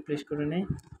একটু রিপ্লেস করে নেই।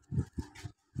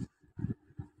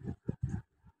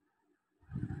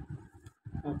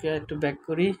 ওকে, একটু ব্যাক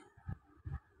করি।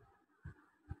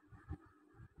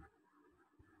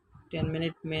 10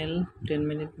 মিনিট মেল, 10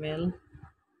 মিনিট মেল,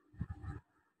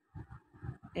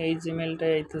 এই জিমেলটা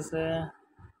আইতেছে।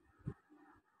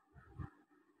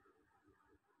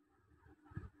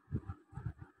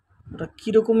 ওটা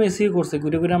কীরকম এসি করছে,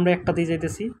 ঘুরে ঘুরে আমরা একটাতেই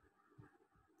যাইতেছি।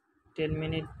 10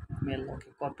 মিনিট মেল, ওকে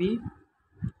কপি,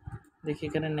 দেখি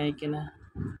এখানে নেই কিনা।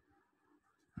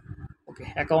 ওকে,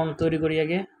 অ্যাকাউন্ট তৈরি করি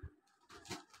আগে।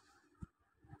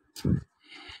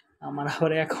 আমার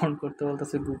আবার অ্যাকাউন্ট করতে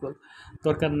বলতেছে গুগল,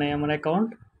 দরকার নেই আমার অ্যাকাউন্ট,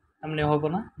 এমনি হবে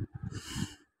না,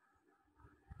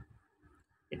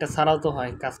 এটা ছাড়াও তো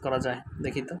হয়, কাজ করা যায়,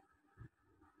 দেখি তো।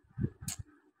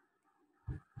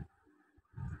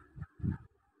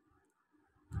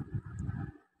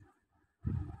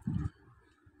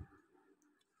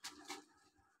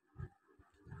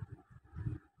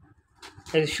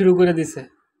 এই শুরু করে দিছে।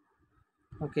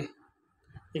 ওকে,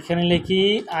 এখানে লিখি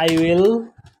I will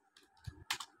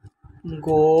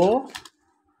go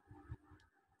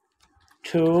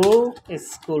to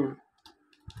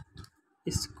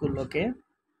school, ওকে।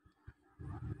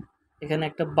 এখানে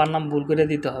একটা বানাম ভুল করে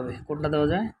দিতে হবে, কোনটা দেওয়া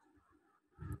যায়,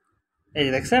 এই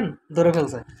যে দেখছেন ধরে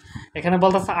ফেলছে। এখানে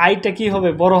বলতেছে আইটা কি হবে,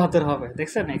 বড় হাতের হবে,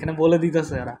 দেখছেন এখানে বলে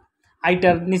দিতেছে এরা।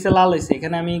 আইটার নিচে লাল হয়েছে,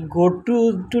 এখানে আমি গো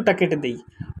টুটা কেটে দিই,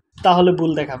 তাহলে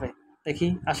ভুল দেখাবে, দেখি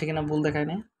আসে কিনা, ভুল দেখায়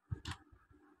না।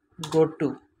 গো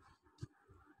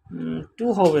টু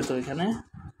হবে তো, এখানে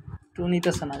টু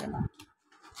নিতেছে না কেন,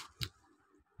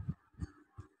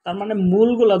 তার মানে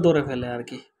মূলগুলা ধরে ফেলে আর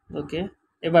কি। ওকে,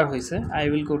 এবার হয়েছে I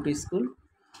will go to school,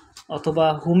 অথবা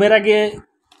হোমের আগে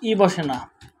ই বসে না,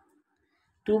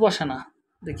 টু বসে না,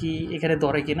 দেখি এখানে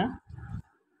ধরে কিনা।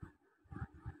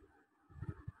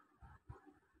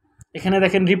 এখানে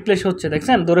দেখেন রিপ্লেস হচ্ছে,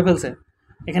 দেখছেন ধরে ফেলছে।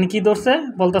 এখানে কি ধরছে,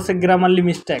 বলতেছে গ্রামারলি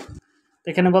মিস্টেক,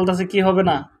 এখানে বলতেছে কি হবে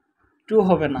না, টু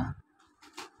হবে না,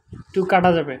 টু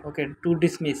কাটা যাবে। ওকে, টু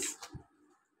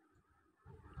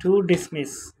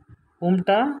ডিসমিস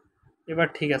হোমটা এবার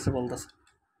ঠিক আছে বলতেছে,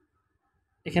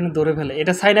 এখানে ধরে ফেলে।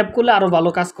 এটা সাইন আপ করলে আরও ভালো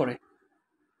কাজ করে,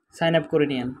 সাইন আপ করে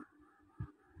নিয়েন।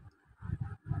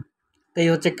 তো এই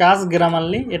হচ্ছে কাজ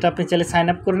গ্রামারলি। এটা আপনি চাইলে সাইন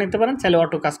আপ করে নিতে পারেন, চাইলে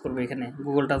অটো কাজ করবে এখানে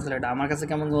গুগল ট্রান্সলেট। আমার কাছে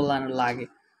কেমন লাগে।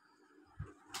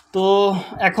 তো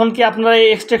এখন কি আপনারা এই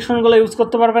এক্সট্রাকশনগুলো ইউজ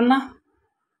করতে পারবেন না?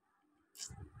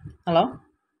 হ্যালো,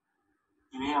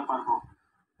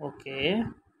 ওকে।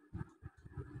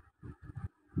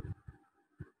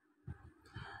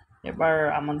 এবার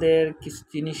আমাদের কিছু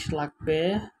জিনিস লাগবে।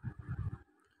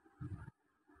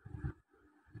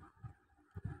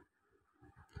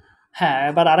 হ্যাঁ,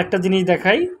 এবার আরেকটা জিনিস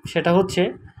দেখাই, সেটা হচ্ছে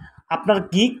আপনার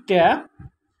গিগটা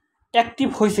অ্যাক্টিভ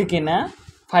হয়েছে কিনা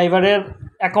ফাইবারের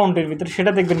অ্যাকাউন্টের ভিতরে,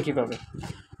 সেটা দেখবেন কীভাবে।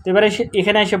 তো এবারে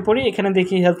এখানে এসে পড়ি, এখানে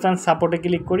দেখি হেল্প অ্যান্ড সাপোর্টে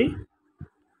ক্লিক করি,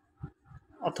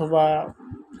 অথবা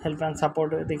হেল্প অ্যান্ড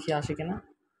সাপোর্টে দেখি আসে কিনা।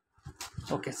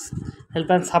 ওকে, হেল্প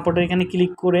অ্যান্ড সাপোর্টে এখানে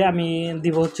ক্লিক করে আমি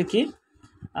দিব হচ্ছে কি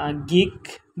gig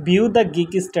view the gig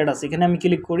status. এখানে আমি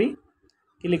ক্লিক করি,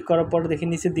 ক্লিক করার পর দেখি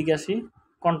নিচের দিকে আসি,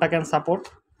 কন্ট্যাক্ট অ্যান্ড সাপোর্ট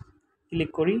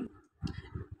ক্লিক করি।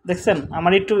 দেখছেন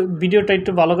আমার একটু ভিডিওটা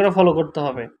একটু ভালো করে ফলো করতে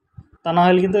হবে, তা না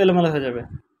হলে কিন্তু এলোমেলো হয়ে যাবে।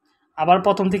 আবার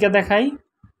প্রথম থেকে দেখাই,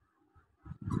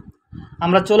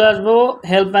 আমরা চলে আসব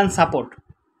হেল্প অ্যান্ড সাপোর্ট।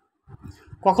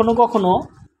 কখনো কখনো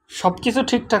সব কিছু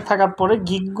ঠিকঠাক থাকার পরে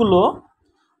গিগগুলো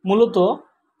মূলত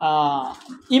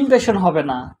ইমপ্রেশন হবে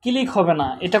না, ক্লিক হবে না।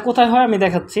 এটা কোথায় হয় আমি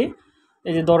দেখাচ্ছি।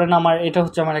 এই যে ধরেন আমার এটা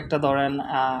হচ্ছে আমার একটা ধরেন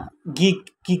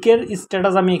গিকের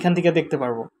স্ট্যাটাস আমি এখান থেকে দেখতে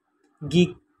পারবো।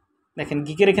 গিক দেখেন,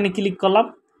 গিকের এখানে ক্লিক করলাম,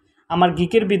 আমার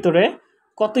গিকের ভিতরে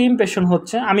কত ইমপ্রেশন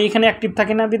হচ্ছে। আমি এখানে অ্যাক্টিভ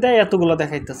থাকি না বিদায় এতগুলো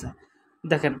দেখাইতেছে।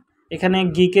 দেখেন এখানে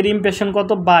গিকের ইমপ্রেশন কত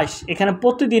 22। এখানে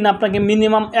প্রতিদিন আপনাকে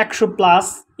মিনিমাম 100+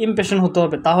 ইমপ্রেশন হতে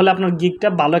হবে, তাহলে আপনার গিকটা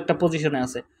ভালো একটা পজিশনে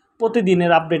আছে।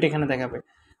 প্রতিদিনের আপডেট এখানে দেখাবে।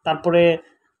 তারপরে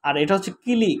আর এটা হচ্ছে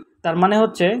ক্লিক, তার মানে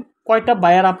হচ্ছে কয়টা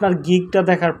বায়ার আপনার গিকটা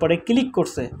দেখার পরে ক্লিক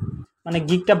করছে, মানে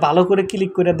গিকটা ভালো করে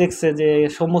ক্লিক করে দেখছে যে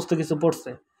সমস্ত কিছু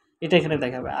পড়ছে, এটা এখানে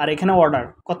দেখাবে। আর এখানে অর্ডার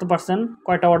কত পার্সেন্ট,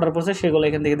 কয়টা অর্ডার পড়ছে সেগুলো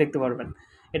এখান থেকে দেখতে পারবেন।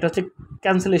 এটা হচ্ছে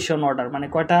ক্যান্সেলেশন অর্ডার, মানে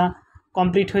কয়টা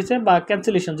কমপ্লিট হয়েছে, বা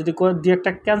ক্যান্সেলেশন যদি দু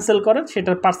একটা ক্যান্সেল করেন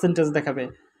সেটার পার্সেন্টেজ দেখাবে।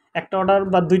 একটা অর্ডার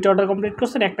বা দুইটা অর্ডার কমপ্লিট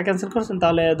করছেন, একটা ক্যান্সেল করছেন,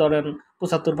 তাহলে ধরেন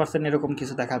 75% এরকম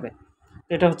কিছু দেখাবে।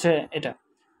 এটা হচ্ছে এটা।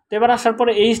 তো এবার আসার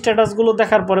পরে এই স্ট্যাটাসগুলো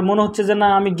দেখার পরে মনে হচ্ছে যে না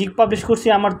আমি গিগ পাবলিশ করছি,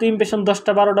 আমার তো ইমপ্রেশন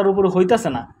 10টা-12টার উপরে হইতেছে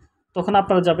না, তখন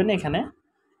আপনারা যাবেন এখানে,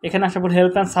 এখানে আসার পর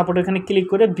হেল্প অ্যান্ড সাপোর্ট এখানে ক্লিক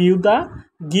করে ভিউ দ্য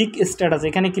গিগ স্ট্যাটাস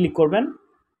এখানে ক্লিক করবেন।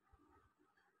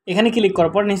 এখানে ক্লিক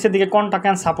করার পর নিচের দিকে কন্ট্যাক্ট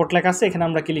অ্যান্ড সাপোর্ট লেখা আছে, এখানে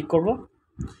আমরা ক্লিক করব।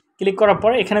 ক্লিক করার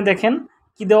পর এখানে দেখেন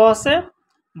কি দেওয়া আছে,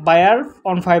 buyer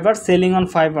on fibre, selling on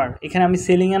fibre. এখানে আমি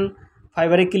সেলিং অন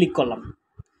ফাইবারে ক্লিক করলাম।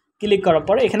 ক্লিক করার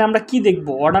পর এখানে আমরা কি দেখব,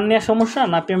 অর্ডার নেওয়ার সমস্যা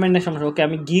না পেমেন্ট নেওয়ার সমস্যা। ওকে,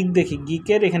 আমি গিগ দেখি,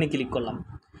 গিকের এখানে ক্লিক করলাম।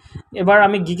 এবার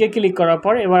আমি গিগে ক্লিক করার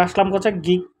পর এবার আসলাম কোথায়,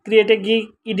 gig ক্রিয়েটে gig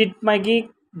edit my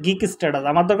gig status.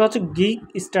 আমার দরকার হচ্ছে গিগ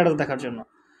স্ট্যাটাস দেখার জন্য।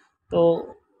 তো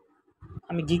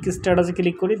আমি গিগ স্ট্যাটাসে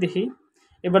ক্লিক করি, দেখি।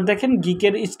 এবার দেখেন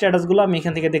গিকের স্ট্যাটাসগুলো আমি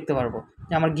এখান থেকে দেখতে পারবো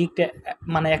যে আমার গিগটা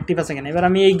মানে অ্যাক্টিভ আছে কিনা। এবার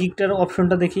আমি এই গিগটার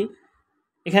অপশনটা দেখি,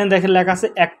 এখানে দেখেন লেখা আছে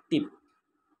active,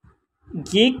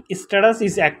 gig status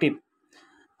is active,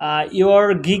 your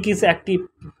gig is active,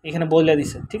 এখানে বলে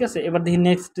দিছে। ঠিক আছে, এবার দেখি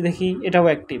নেক্সট দেখি, এটাও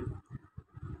অ্যাক্টিভ,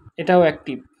 এটাও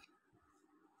অ্যাক্টিভ,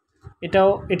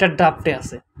 এটা ড্রাফটে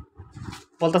আছে,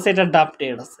 বলতেছে এটা ড্রাফটে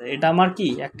আছে, এটা আমার কি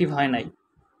অ্যাক্টিভ হয় নাই।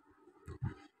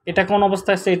 এটা কোন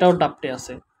অবস্থায় আছে, এটাও ড্রাফটে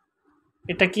আছে।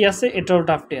 এটা কি আছে, এটাও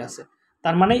ড্রাফটে আছে।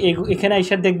 তার মানে এখানে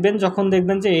এসে দেখবেন, যখন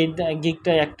দেখবেন যে এই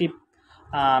গিগটা অ্যাক্টিভ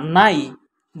নাই,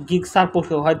 গিগ সাপোর্ট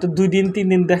হয়তো 2 দিন 3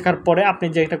 দিন দেখার পরে আপনি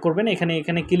যেটা করবেন,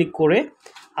 এখানে ক্লিক করে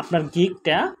আপনার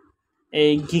গিগটা,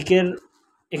 এই গিগের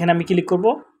এখানে আমি ক্লিক করব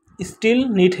স্টিল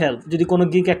নিড হেল্প। যদি কোনো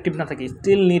গিগ অ্যাক্টিভ না থাকে,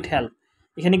 স্টিল নিড হেল্প,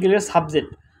 এখানে click subject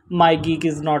my gig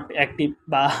is not active,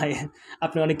 বা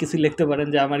আপনি অনেক কিছু লিখতে পারেন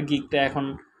যে আমার গিগটা এখন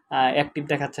অ্যাক্টিভ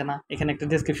দেখাচ্ছে না। এখানে একটা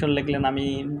ডেসক্রিপশন লিখলেন, আমি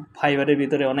ফাইবারের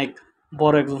ভিতরে অনেক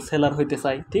বড় একজন সেলার হইতে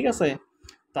চাই। ঠিক আছে,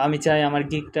 তো আমি চাই আমার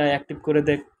গিগটা অ্যাক্টিভ করে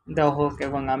দেওয়া হোক,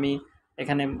 এবং আমি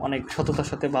এখানে অনেক সততার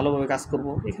সাথে ভালোভাবে কাজ করব।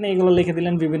 এখানে এগুলো লিখে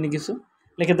দিলেন, বিভিন্ন কিছু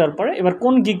লিখে দেওয়ার পরে এবার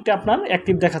কোন গিগটা আপনার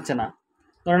অ্যাক্টিভ দেখাচ্ছে না,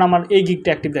 ধরেন আমার এই গিগটা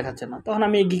অ্যাক্টিভ দেখাচ্ছে না, তখন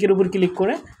আমি এই গিগের উপর ক্লিক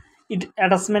করে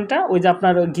অ্যাটাচমেন্টটা, ওই যে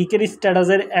আপনার গিগের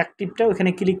স্ট্যাটাসের অ্যাক্টিভটা ওইখানে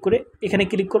ক্লিক করে এখানে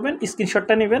ক্লিক করবেন,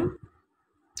 স্ক্রিনশটটা নেবেন।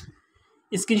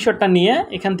 স্ক্রিনশটটা নিয়ে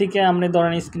এখান থেকে আমরা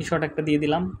ধরেন স্ক্রিনশট একটা দিয়ে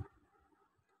দিলাম,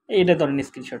 এইটা ধরেন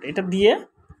স্ক্রিনশট, এটা দিয়ে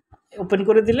ওপেন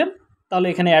করে দিলেন, তাহলে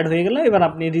এখানে অ্যাড হয়ে গেল। এবার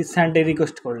আপনি সেন্ডে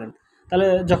রিকোয়েস্ট করলেন, তাহলে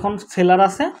যখন সেলার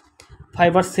আছে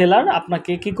ফাইবার সেলার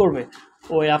আপনাকে কি করবে,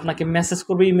 ওই আপনাকে মেসেজ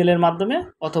করবে ইমেলের মাধ্যমে,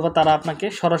 অথবা তারা আপনাকে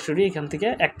সরাসরি এখান থেকে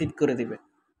অ্যাক্টিভ করে দিবে।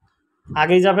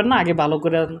 আগেই যাবেন না, আগে ভালো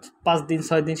করে 5 দিন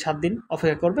 6 দিন 7 দিন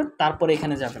অপেক্ষা করবেন, তারপরে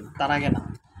এখানে যাবেন, তার আগে না।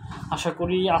 আশা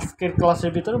করি আজকের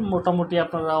ক্লাসের ভিতরে মোটামুটি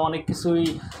আপনারা অনেক কিছুই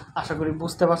আশা করি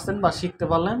বুঝতে পারছেন বা শিখতে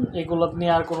পারলেন। এগুলো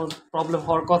নিয়ে আর কোনো প্রবলেম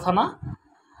হওয়ার কথা না।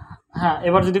 হ্যাঁ,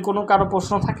 এবার যদি কোনো কারো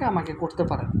প্রশ্ন থাকে আমাকে করতে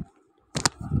পারেন।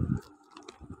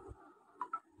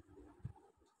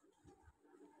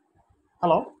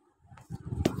 হ্যালো,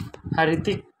 হ্যাঁ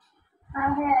ঋতিক,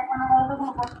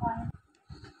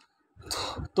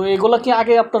 তো এগুলা কি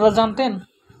আগে আপনারা জানতেন?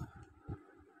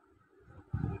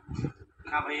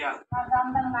 না ভাইয়া।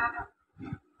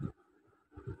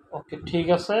 ওকে, ঠিক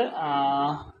আছে।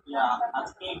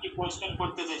 আজকে একটি কোয়েশ্চেন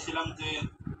করতে চাইছিলাম যে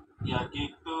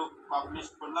গিগ তো পাবলিশ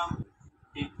করলাম,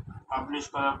 গিগ পাবলিশ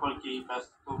করার পর কি কাজ,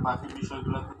 তো বাকি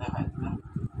বিষয়গুলো তো দেখাই দিলাম।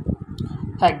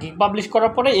 হ্যাঁ, গিগ পাবলিশ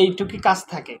করার পরে এইটুকুই কাজ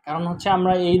থাকে, কারণ হচ্ছে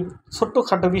আমরা এই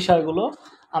ছোট্টখাটো বিষয়গুলো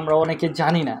আমরা অনেকে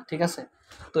জানি না, ঠিক আছে?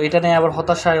 তো এটা নিয়ে আবার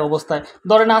হতাশায় অবস্থায়,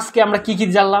 ধরেন আজকে আমরা কি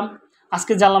জানলাম,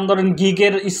 আজকে জানলাম ধরেন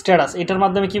গিগের স্ট্যাটাস, এটার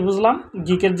মাধ্যমে কি বুঝলাম,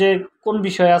 গিগের যে কোন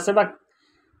বিষয় আছে বা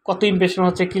কত ইমপ্রেশন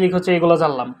হচ্ছে, ক্লিক হচ্ছে, এগুলো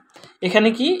জানলাম। এখানে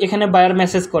কি, এখানে বায়ার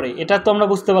মেসেজ করে, এটা তো আমরা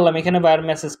বুঝতে পারলাম, এখানে বায়ার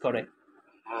মেসেজ করে।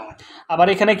 আবার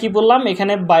এখানে কি বললাম,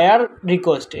 এখানে বায়ার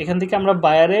রিকোয়েস্ট, এখান থেকে আমরা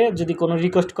বায়ারে যদি কোনো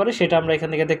রিকোয়েস্ট করে সেটা আমরা এখান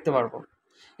থেকে দেখতে পারবো,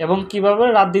 এবং কিভাবে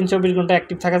রাত দিন 24 ঘন্টা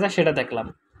অ্যাক্টিভ থাকা যায় সেটা দেখলাম,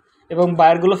 এবং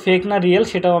বায়ারগুলো ফেক না রিয়েল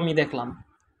সেটাও আমি দেখলাম।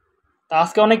 তা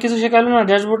আজকে অনেক কিছু শেখালো না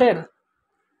ড্যাশবোর্ডের।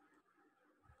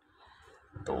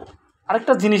 তো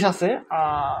আরেকটা জিনিস আছে,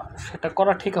 সেটা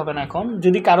করা ঠিক হবে না এখন,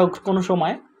 যদি কারো কোনো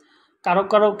সময়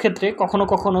কারো ক্ষেত্রে কখনো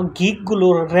কখনো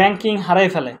গিগগুলোর র্যাঙ্কিং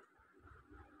হারায় ফেলে,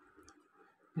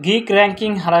 গিগ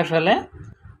র্যাঙ্কিং হারায় ফেলে।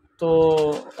 তো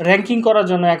র্যাঙ্কিং করার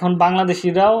জন্য এখন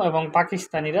বাংলাদেশিরাও এবং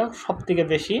পাকিস্তানিরাও সব থেকে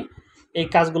বেশি এই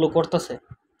কাজগুলো করতেছে।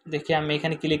 দেখি আমি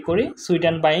এখানে ক্লিক করি,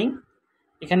 সুইডেন বাইং,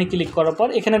 এখানে ক্লিক করার পর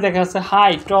এখানে দেখা যাচ্ছে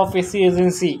high top AC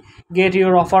agency get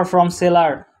your offer from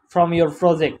seller from your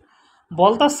project,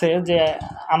 বলতেছে যে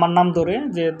আমার নাম ধরে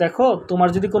যে দেখো তোমার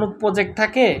যদি কোনো প্রজেক্ট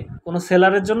থাকে কোনো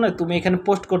সেলারের জন্য তুমি এখানে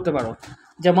পোস্ট করতে পারো।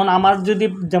 যেমন আমার যদি,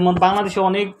 যেমন বাংলাদেশে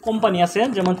অনেক কোম্পানি আছে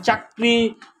যেমন চাকরি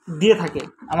দিয়ে থাকে,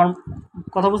 আমার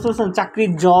কথা বুঝতে পারছেন,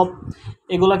 চাকরির জব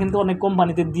এগুলা কিন্তু অনেক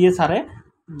কোম্পানিতে দিয়ে ছাড়ে।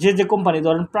 যে কোম্পানি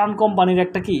ধরেন প্রাণ কোম্পানির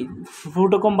একটা কি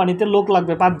ফুটো কোম্পানিতে লোক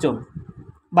লাগবে 5 জন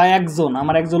বা 1 জন,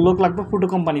 আমার 1 জন লোক লাগবে ফুটো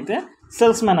কোম্পানিতে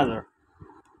সেলস ম্যানেজার।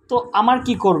 তো আমার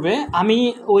কি করবে, আমি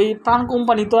ওই প্রাণ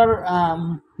কোম্পানি তো আর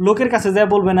লোকের কাছে যায়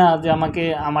বলবে না যে আমাকে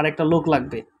আমার একটা লোক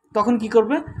লাগবে, তখন কি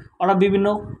করবে ওরা বিভিন্ন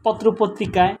পত্র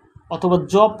পত্রিকায় অথবা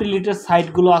জব রিলেটেড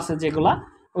সাইটগুলো আছে যেগুলা,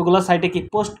 ওইগুলো সাইটে কি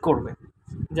পোস্ট করবে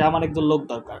যে আমার একজন লোক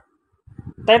দরকার,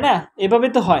 তাই না? এভাবে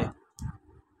তো হয়।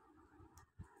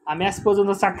 আমি আজ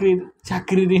পর্যন্ত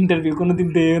চাকরির ইন্টারভিউ কোনো দিন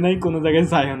দেও নাই, কোনো জায়গায়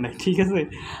যাইও নাই, ঠিক আছে,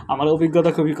 আমার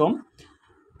অভিজ্ঞতা খুবই কম।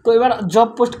 তো এবার জব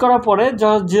পোস্ট করার পরে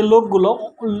যে লোকগুলো,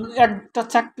 একটা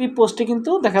চাকরি পোস্টে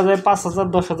কিন্তু দেখা যায় 5,000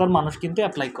 10,000 মানুষ কিন্তু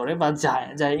অ্যাপ্লাই করে বা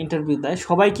যায় ইন্টারভিউ দেয়,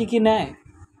 সবাই কি নেয়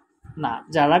না,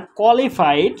 যারা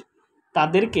কোয়ালিফাইড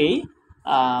তাদেরকেই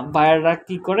বায়াররা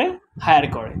কি করে হায়ার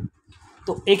করে।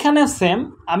 তো এখানে সেম,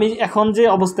 আমি এখন যে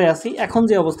অবস্থায় আছি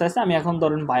আমি এখন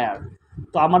ধরেন বায়ার,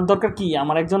 তো আমার দরকার কি,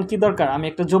 আমার একজন কি দরকার, আমি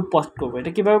একটা জব পোস্ট করবো,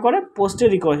 এটা কিভাবে করে, পোস্টে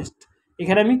রিকোয়েস্ট,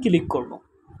 এখানে আমি ক্লিক করব,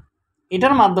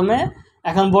 এটার মাধ্যমে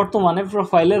এখন বর্তমানে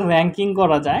প্রোফাইলের র্যাঙ্কিং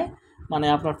করা যায়, মানে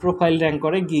আপনার প্রোফাইল র্যাঙ্ক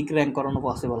করে গিগ র্যাঙ্ক করানো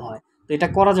পসিবল হয়। তো এটা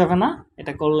করা যাবে না,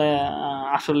 এটা করলে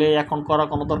আসলে এখন করা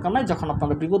কোনো দরকার নাই, যখন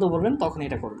আপনারা বিপদে পড়বেন তখন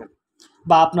এটা করবেন।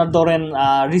 বা আপনার ধরেন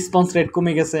রেসপন্স রেট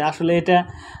কমে গেছে, আসলে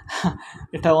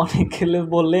এটা অনেক খেলে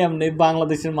বললে এমনি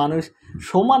বাংলাদেশের মানুষ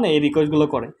সমানে এই রিকোয়েস্টগুলো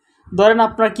করে। ধরেন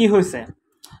আপনার কি হয়েছে,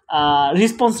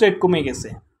 রেসপন্স রেট কমে গেছে,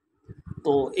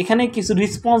 তো এখানে কিছু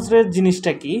রেসপন্স রেট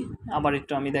জিনিসটা কি, আবার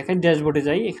একটু আমি দেখাই, ড্যাশবোর্ডে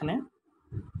যাই, এখানে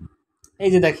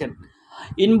এই যে দেখেন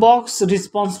inbox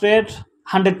response rate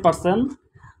 100%,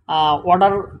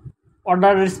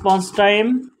 order response time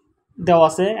দেওয়া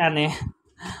আছে এনে,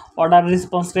 অর্ডার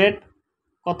রেসপন্স রেট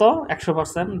কত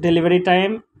 100%, ডেলিভারি টাইম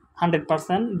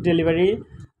 100%, ডেলিভারি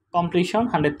কমপ্লিশন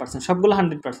 100%, সবগুলো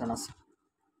 100% আছে।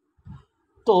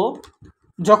 তো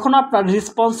যখন আপনার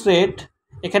রেসপন্স রেট,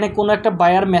 এখানে কোনো একটা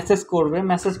বায়ার মেসেজ করবে,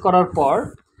 মেসেজ করার পর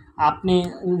আপনি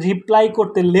রিপ্লাই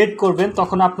করতে লেট করবেন,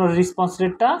 তখন আপনার রেসপন্স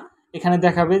রেটটা এখানে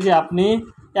দেখাবে যে আপনি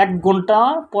 1 ঘন্টা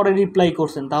পরে রিপ্লাই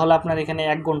করছেন, তাহলে আপনার এখানে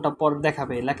 1 ঘন্টা পর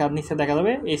দেখাবে, লেখার নিচে দেখা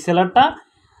যাবে এই সেলারটা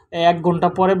 1 ঘন্টা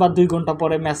পরে বা 2 ঘন্টা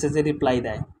পরে মেসেজে রিপ্লাই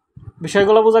দেয়।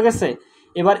 বিষয়গুলো বোঝা গেছে?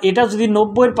 এবার এটা যদি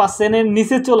 90%-এর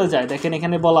নিচে চলে যায়, দেখেন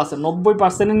এখানে বলা আছে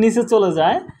 90%-এর নিচে চলে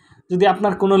যায়, যদি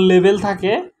আপনার কোনো লেভেল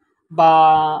থাকে বা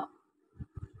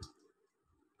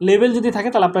লেভেল যদি থাকে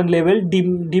তাহলে আপনার লেভেল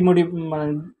মানে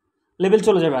লেভেল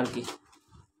চলে যাবে আর কি।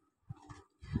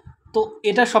 তো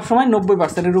এটা সবসময়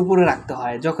 90%-এর উপরে রাখতে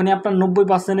হয়, যখনই আপনার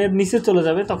 90%-এর নিচে চলে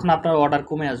যাবে তখন আপনার অর্ডার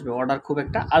কমে আসবে, অর্ডার খুব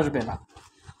একটা আসবে না।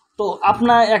 তো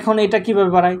আপনার এখন এটা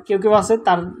কীভাবে বাড়ায়, কেউ আছে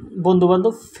তার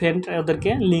বন্ধুবান্ধব ফ্রেন্ড ওদেরকে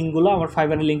লিঙ্কগুলো, আমার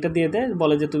ফাইবারের লিঙ্কটা দিয়ে দেয়,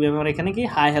 বলে যে তুমি আমার এখানে কি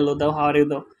হাই হ্যালো দাও, হাওয়ার ইউ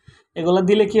দাও, এগুলো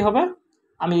দিলে কি হবে,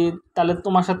 আমি তাহলে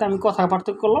তোমার সাথে আমি কথা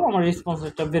পার্থক্য করলাম, আমার রেসপন্স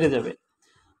রেটটা বেড়ে যাবে।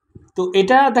 তো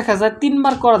এটা দেখা যায়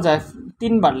 3বার করা যায়,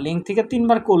 3বার লিঙ্ক থেকে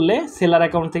 3বার করলে সেলার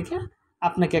অ্যাকাউন্ট থেকে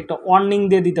আপনাকে একটা ওয়ার্নিং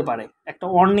দিয়ে দিতে পারে, একটা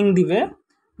ওয়ার্নিং দিবে,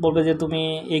 বলবে যে তুমি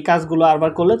এই কাজগুলো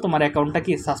আরবার করলে তোমার অ্যাকাউন্টটা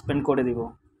কি সাসপেন্ড করে দিব।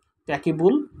 তো একই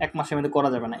ভুল 1 মাসের মধ্যে করা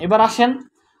যাবে না। এবার আসেন,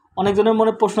 অনেকজনের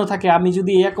মনে প্রশ্ন থাকে আমি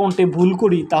যদি এই অ্যাকাউন্টে ভুল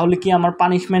করি তাহলে কি আমার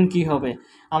পানিশমেন্ট কি হবে,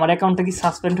 আমার অ্যাকাউন্টটা কি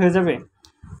সাসপেন্ড হয়ে যাবে।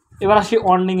 এবার আসি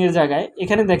ওয়ার্নিংয়ের জায়গায়,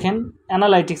 এখানে দেখেন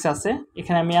অ্যানালাইটিক্স আছে,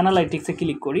 এখানে আমি অ্যানালাইটিক্সে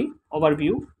ক্লিক করি,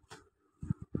 ওভারভিউ।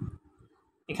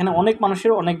 এখানে অনেক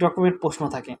মানুষের অনেক রকমের প্রশ্ন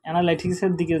থাকে,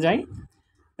 অ্যানালাইটিক্সের দিকে যাই,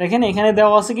 দেখেন এখানে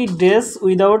দেওয়া আছে কি ডেস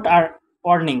উইদাউট আর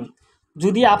ওয়ার্নিং।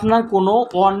 যদি আপনার কোনো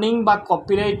ওয়ার্নিং বা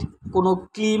কপিরাইট কোনো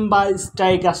ক্লেম বা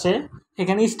স্ট্রাইক আসে,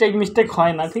 এখানে স্ট্রাইক মিস্টেক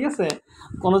হয় না, ঠিক আছে,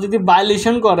 কোনো যদি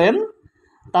ভায়োলেশন করেন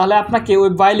তাহলে আপনাকে ওই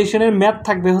ভায়োলেশনের মেয়াদ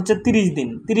থাকবে হচ্ছে 30 দিন।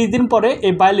 30 দিন পরে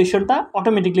এই ভায়োলেশনটা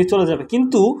অটোমেটিকলি চলে যাবে,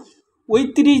 কিন্তু ওই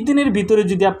 30 দিনের ভিতরে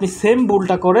যদি আপনি সেম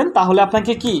ভুলটা করেন তাহলে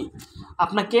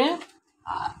আপনাকে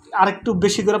আরেকটু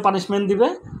বেশি করে পানিশমেন্ট দিবে,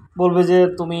 বলবে যে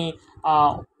তুমি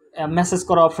মেসেজ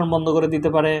করা অপশন বন্ধ করে দিতে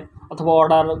পারে, অথবা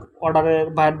অর্ডারের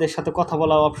বাইরদের সাথে কথা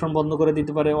বলা অপশন বন্ধ করে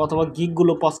দিতে পারে, অথবা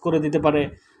গিগগুলো পজ করে দিতে পারে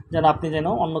যেন আপনি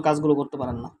অন্য কাজগুলো করতে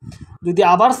পারেন না। যদি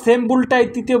আবার সেম ভুলটাই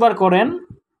 3য়বার করেন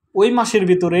ওই মাসের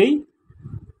ভিতরেই,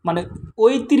 মানে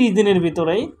ওই 30 দিনের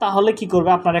ভিতরেই, তাহলে কি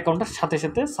করবে, আপনার অ্যাকাউন্টটার সাথে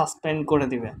সাথে সাসপেন্ড করে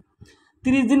দিবে।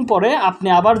 30 দিন পরে আপনি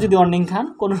আবার যদি ওয়ার্নিং খান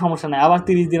কোনো সমস্যা নেই, আবার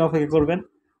 30 দিন অপেক্ষা করবেন,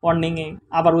 ওয়ার্নিংয়ে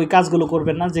আবার ওই কাজগুলো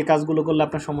করবেন না যে কাজগুলো করলে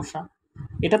আপনার সমস্যা,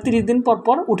 এটা 30 দিন পর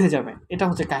পর উঠে যাবে। এটা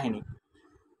হচ্ছে কাহিনী।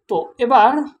 তো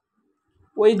এবার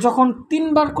ওই যখন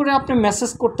 3বার করে আপনি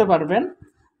মেসেজ করতে পারবেন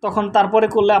তখন তারপরে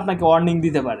করলে আপনাকে ওয়ার্নিং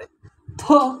দিতে পারে।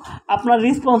 তো আপনার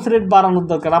রেসপন্স রেট বাড়ানোর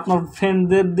দরকার, আপনার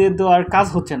ফ্রেন্ডদের দিয়ে তো আর কাজ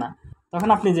হচ্ছে না, তখন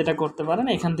আপনি যেটা করতে পারেন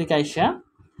এখান থেকে আইসা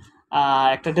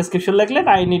একটা ডেসক্রিপশন লিখলেন,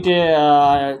 আই নিড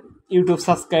ইউটিউব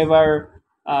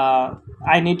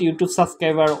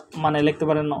সাবস্ক্রাইবার, মানে লিখতে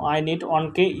পারেন I need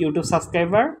 1K YouTube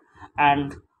subscriber and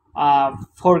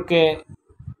 4K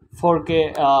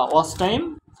watch time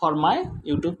for my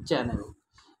YouTube channel.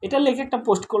 এটা লিখে একটা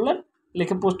পোস্ট করলেন,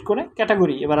 লিখে পোস্ট করে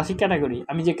ক্যাটাগরি, এবার আসি ক্যাটাগরি,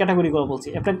 আমি যে ক্যাটাগরিগুলো বলছি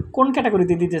আপনি কোন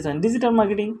ক্যাটাগরিতে দিতে চান।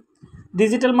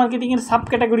 ডিজিটাল মার্কেটিংয়ের সাব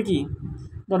ক্যাটাগরি কি,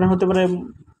 ধরেন হতে পারে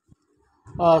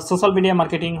সোশ্যাল মিডিয়া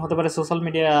মার্কেটিং, হতে পারে সোশ্যাল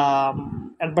মিডিয়া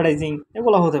অ্যাডভার্টাইজিং,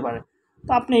 এগুলো হতে পারে।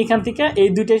 তো আপনি এখান থেকে এই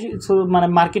দুইটাই, মানে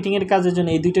মার্কেটিংয়ের কাজের জন্য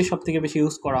এই দুইটাই সব থেকে বেশি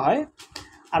ইউজ করা হয়।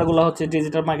 আরগুলো হচ্ছে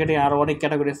ডিজিটাল মার্কেটিং, আরও অনেক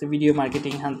ক্যাটাগরি আছে, ভিডিও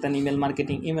মার্কেটিং, হ্যান, ইমেল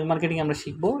মার্কেটিং আমরা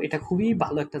শিখবো, এটা খুবই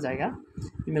ভালো একটা জায়গা,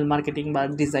 ইমেল মার্কেটিং বা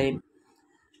ডিজাইন।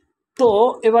 তো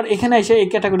এবার এখানে এসে এই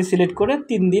ক্যাটাগরি সিলেক্ট করে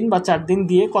 3 দিন বা 4 দিন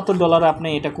দিয়ে কত ডলার আপনি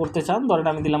এটা করতে চান, ধরেন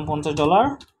আমি দিলাম $50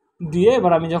 দিয়ে।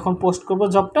 এবার আমি যখন পোস্ট করব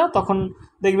জবটা, তখন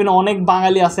দেখবেন অনেক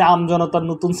বাঙালি আছে আমজনতার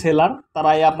নতুন সেলার,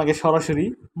 তারাই আপনাকে সরাসরি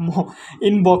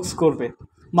ইনবক্স করবে,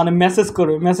 মানে মেসেজ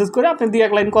করে আপনি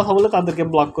 2-1 লাইন কথা বলে তাদেরকে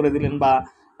ব্লক করে দিলেন বা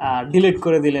ডিলিট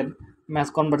করে দিলেন,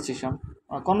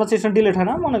 কনভারসেশন ডিলিট হয়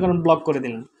না, মনে করেন ব্লক করে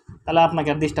দিলেন, তাহলে আপনাকে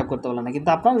আর ডিস্টার্ব করতে পারলেন না, কিন্তু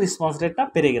আপনার রেসপন্স রেটটা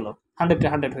বেড়ে গেল,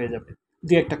 100 হয়ে যাবে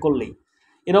 2-1টা করলেই।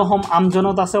 এরকম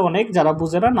আমজনত আছে অনেক যারা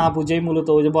বুঝে না বুঝেই মূলত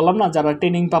ওই যে বললাম না, যারা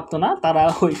ট্রেনিং প্রাপ্ত না তারা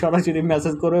ওই সরাসরি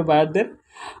মেসেজ করবে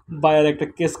বায়ার একটা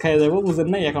কেস খাইয়ে যাবো, বুঝেন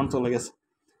না, অ্যাকাউন্ট চলে গেছে।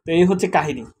 তো এই হচ্ছে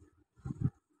কাহিনী,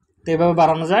 তো এইভাবে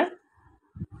বাড়ানো যায়।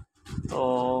 তো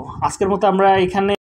আজকের মতো আমরা এখানে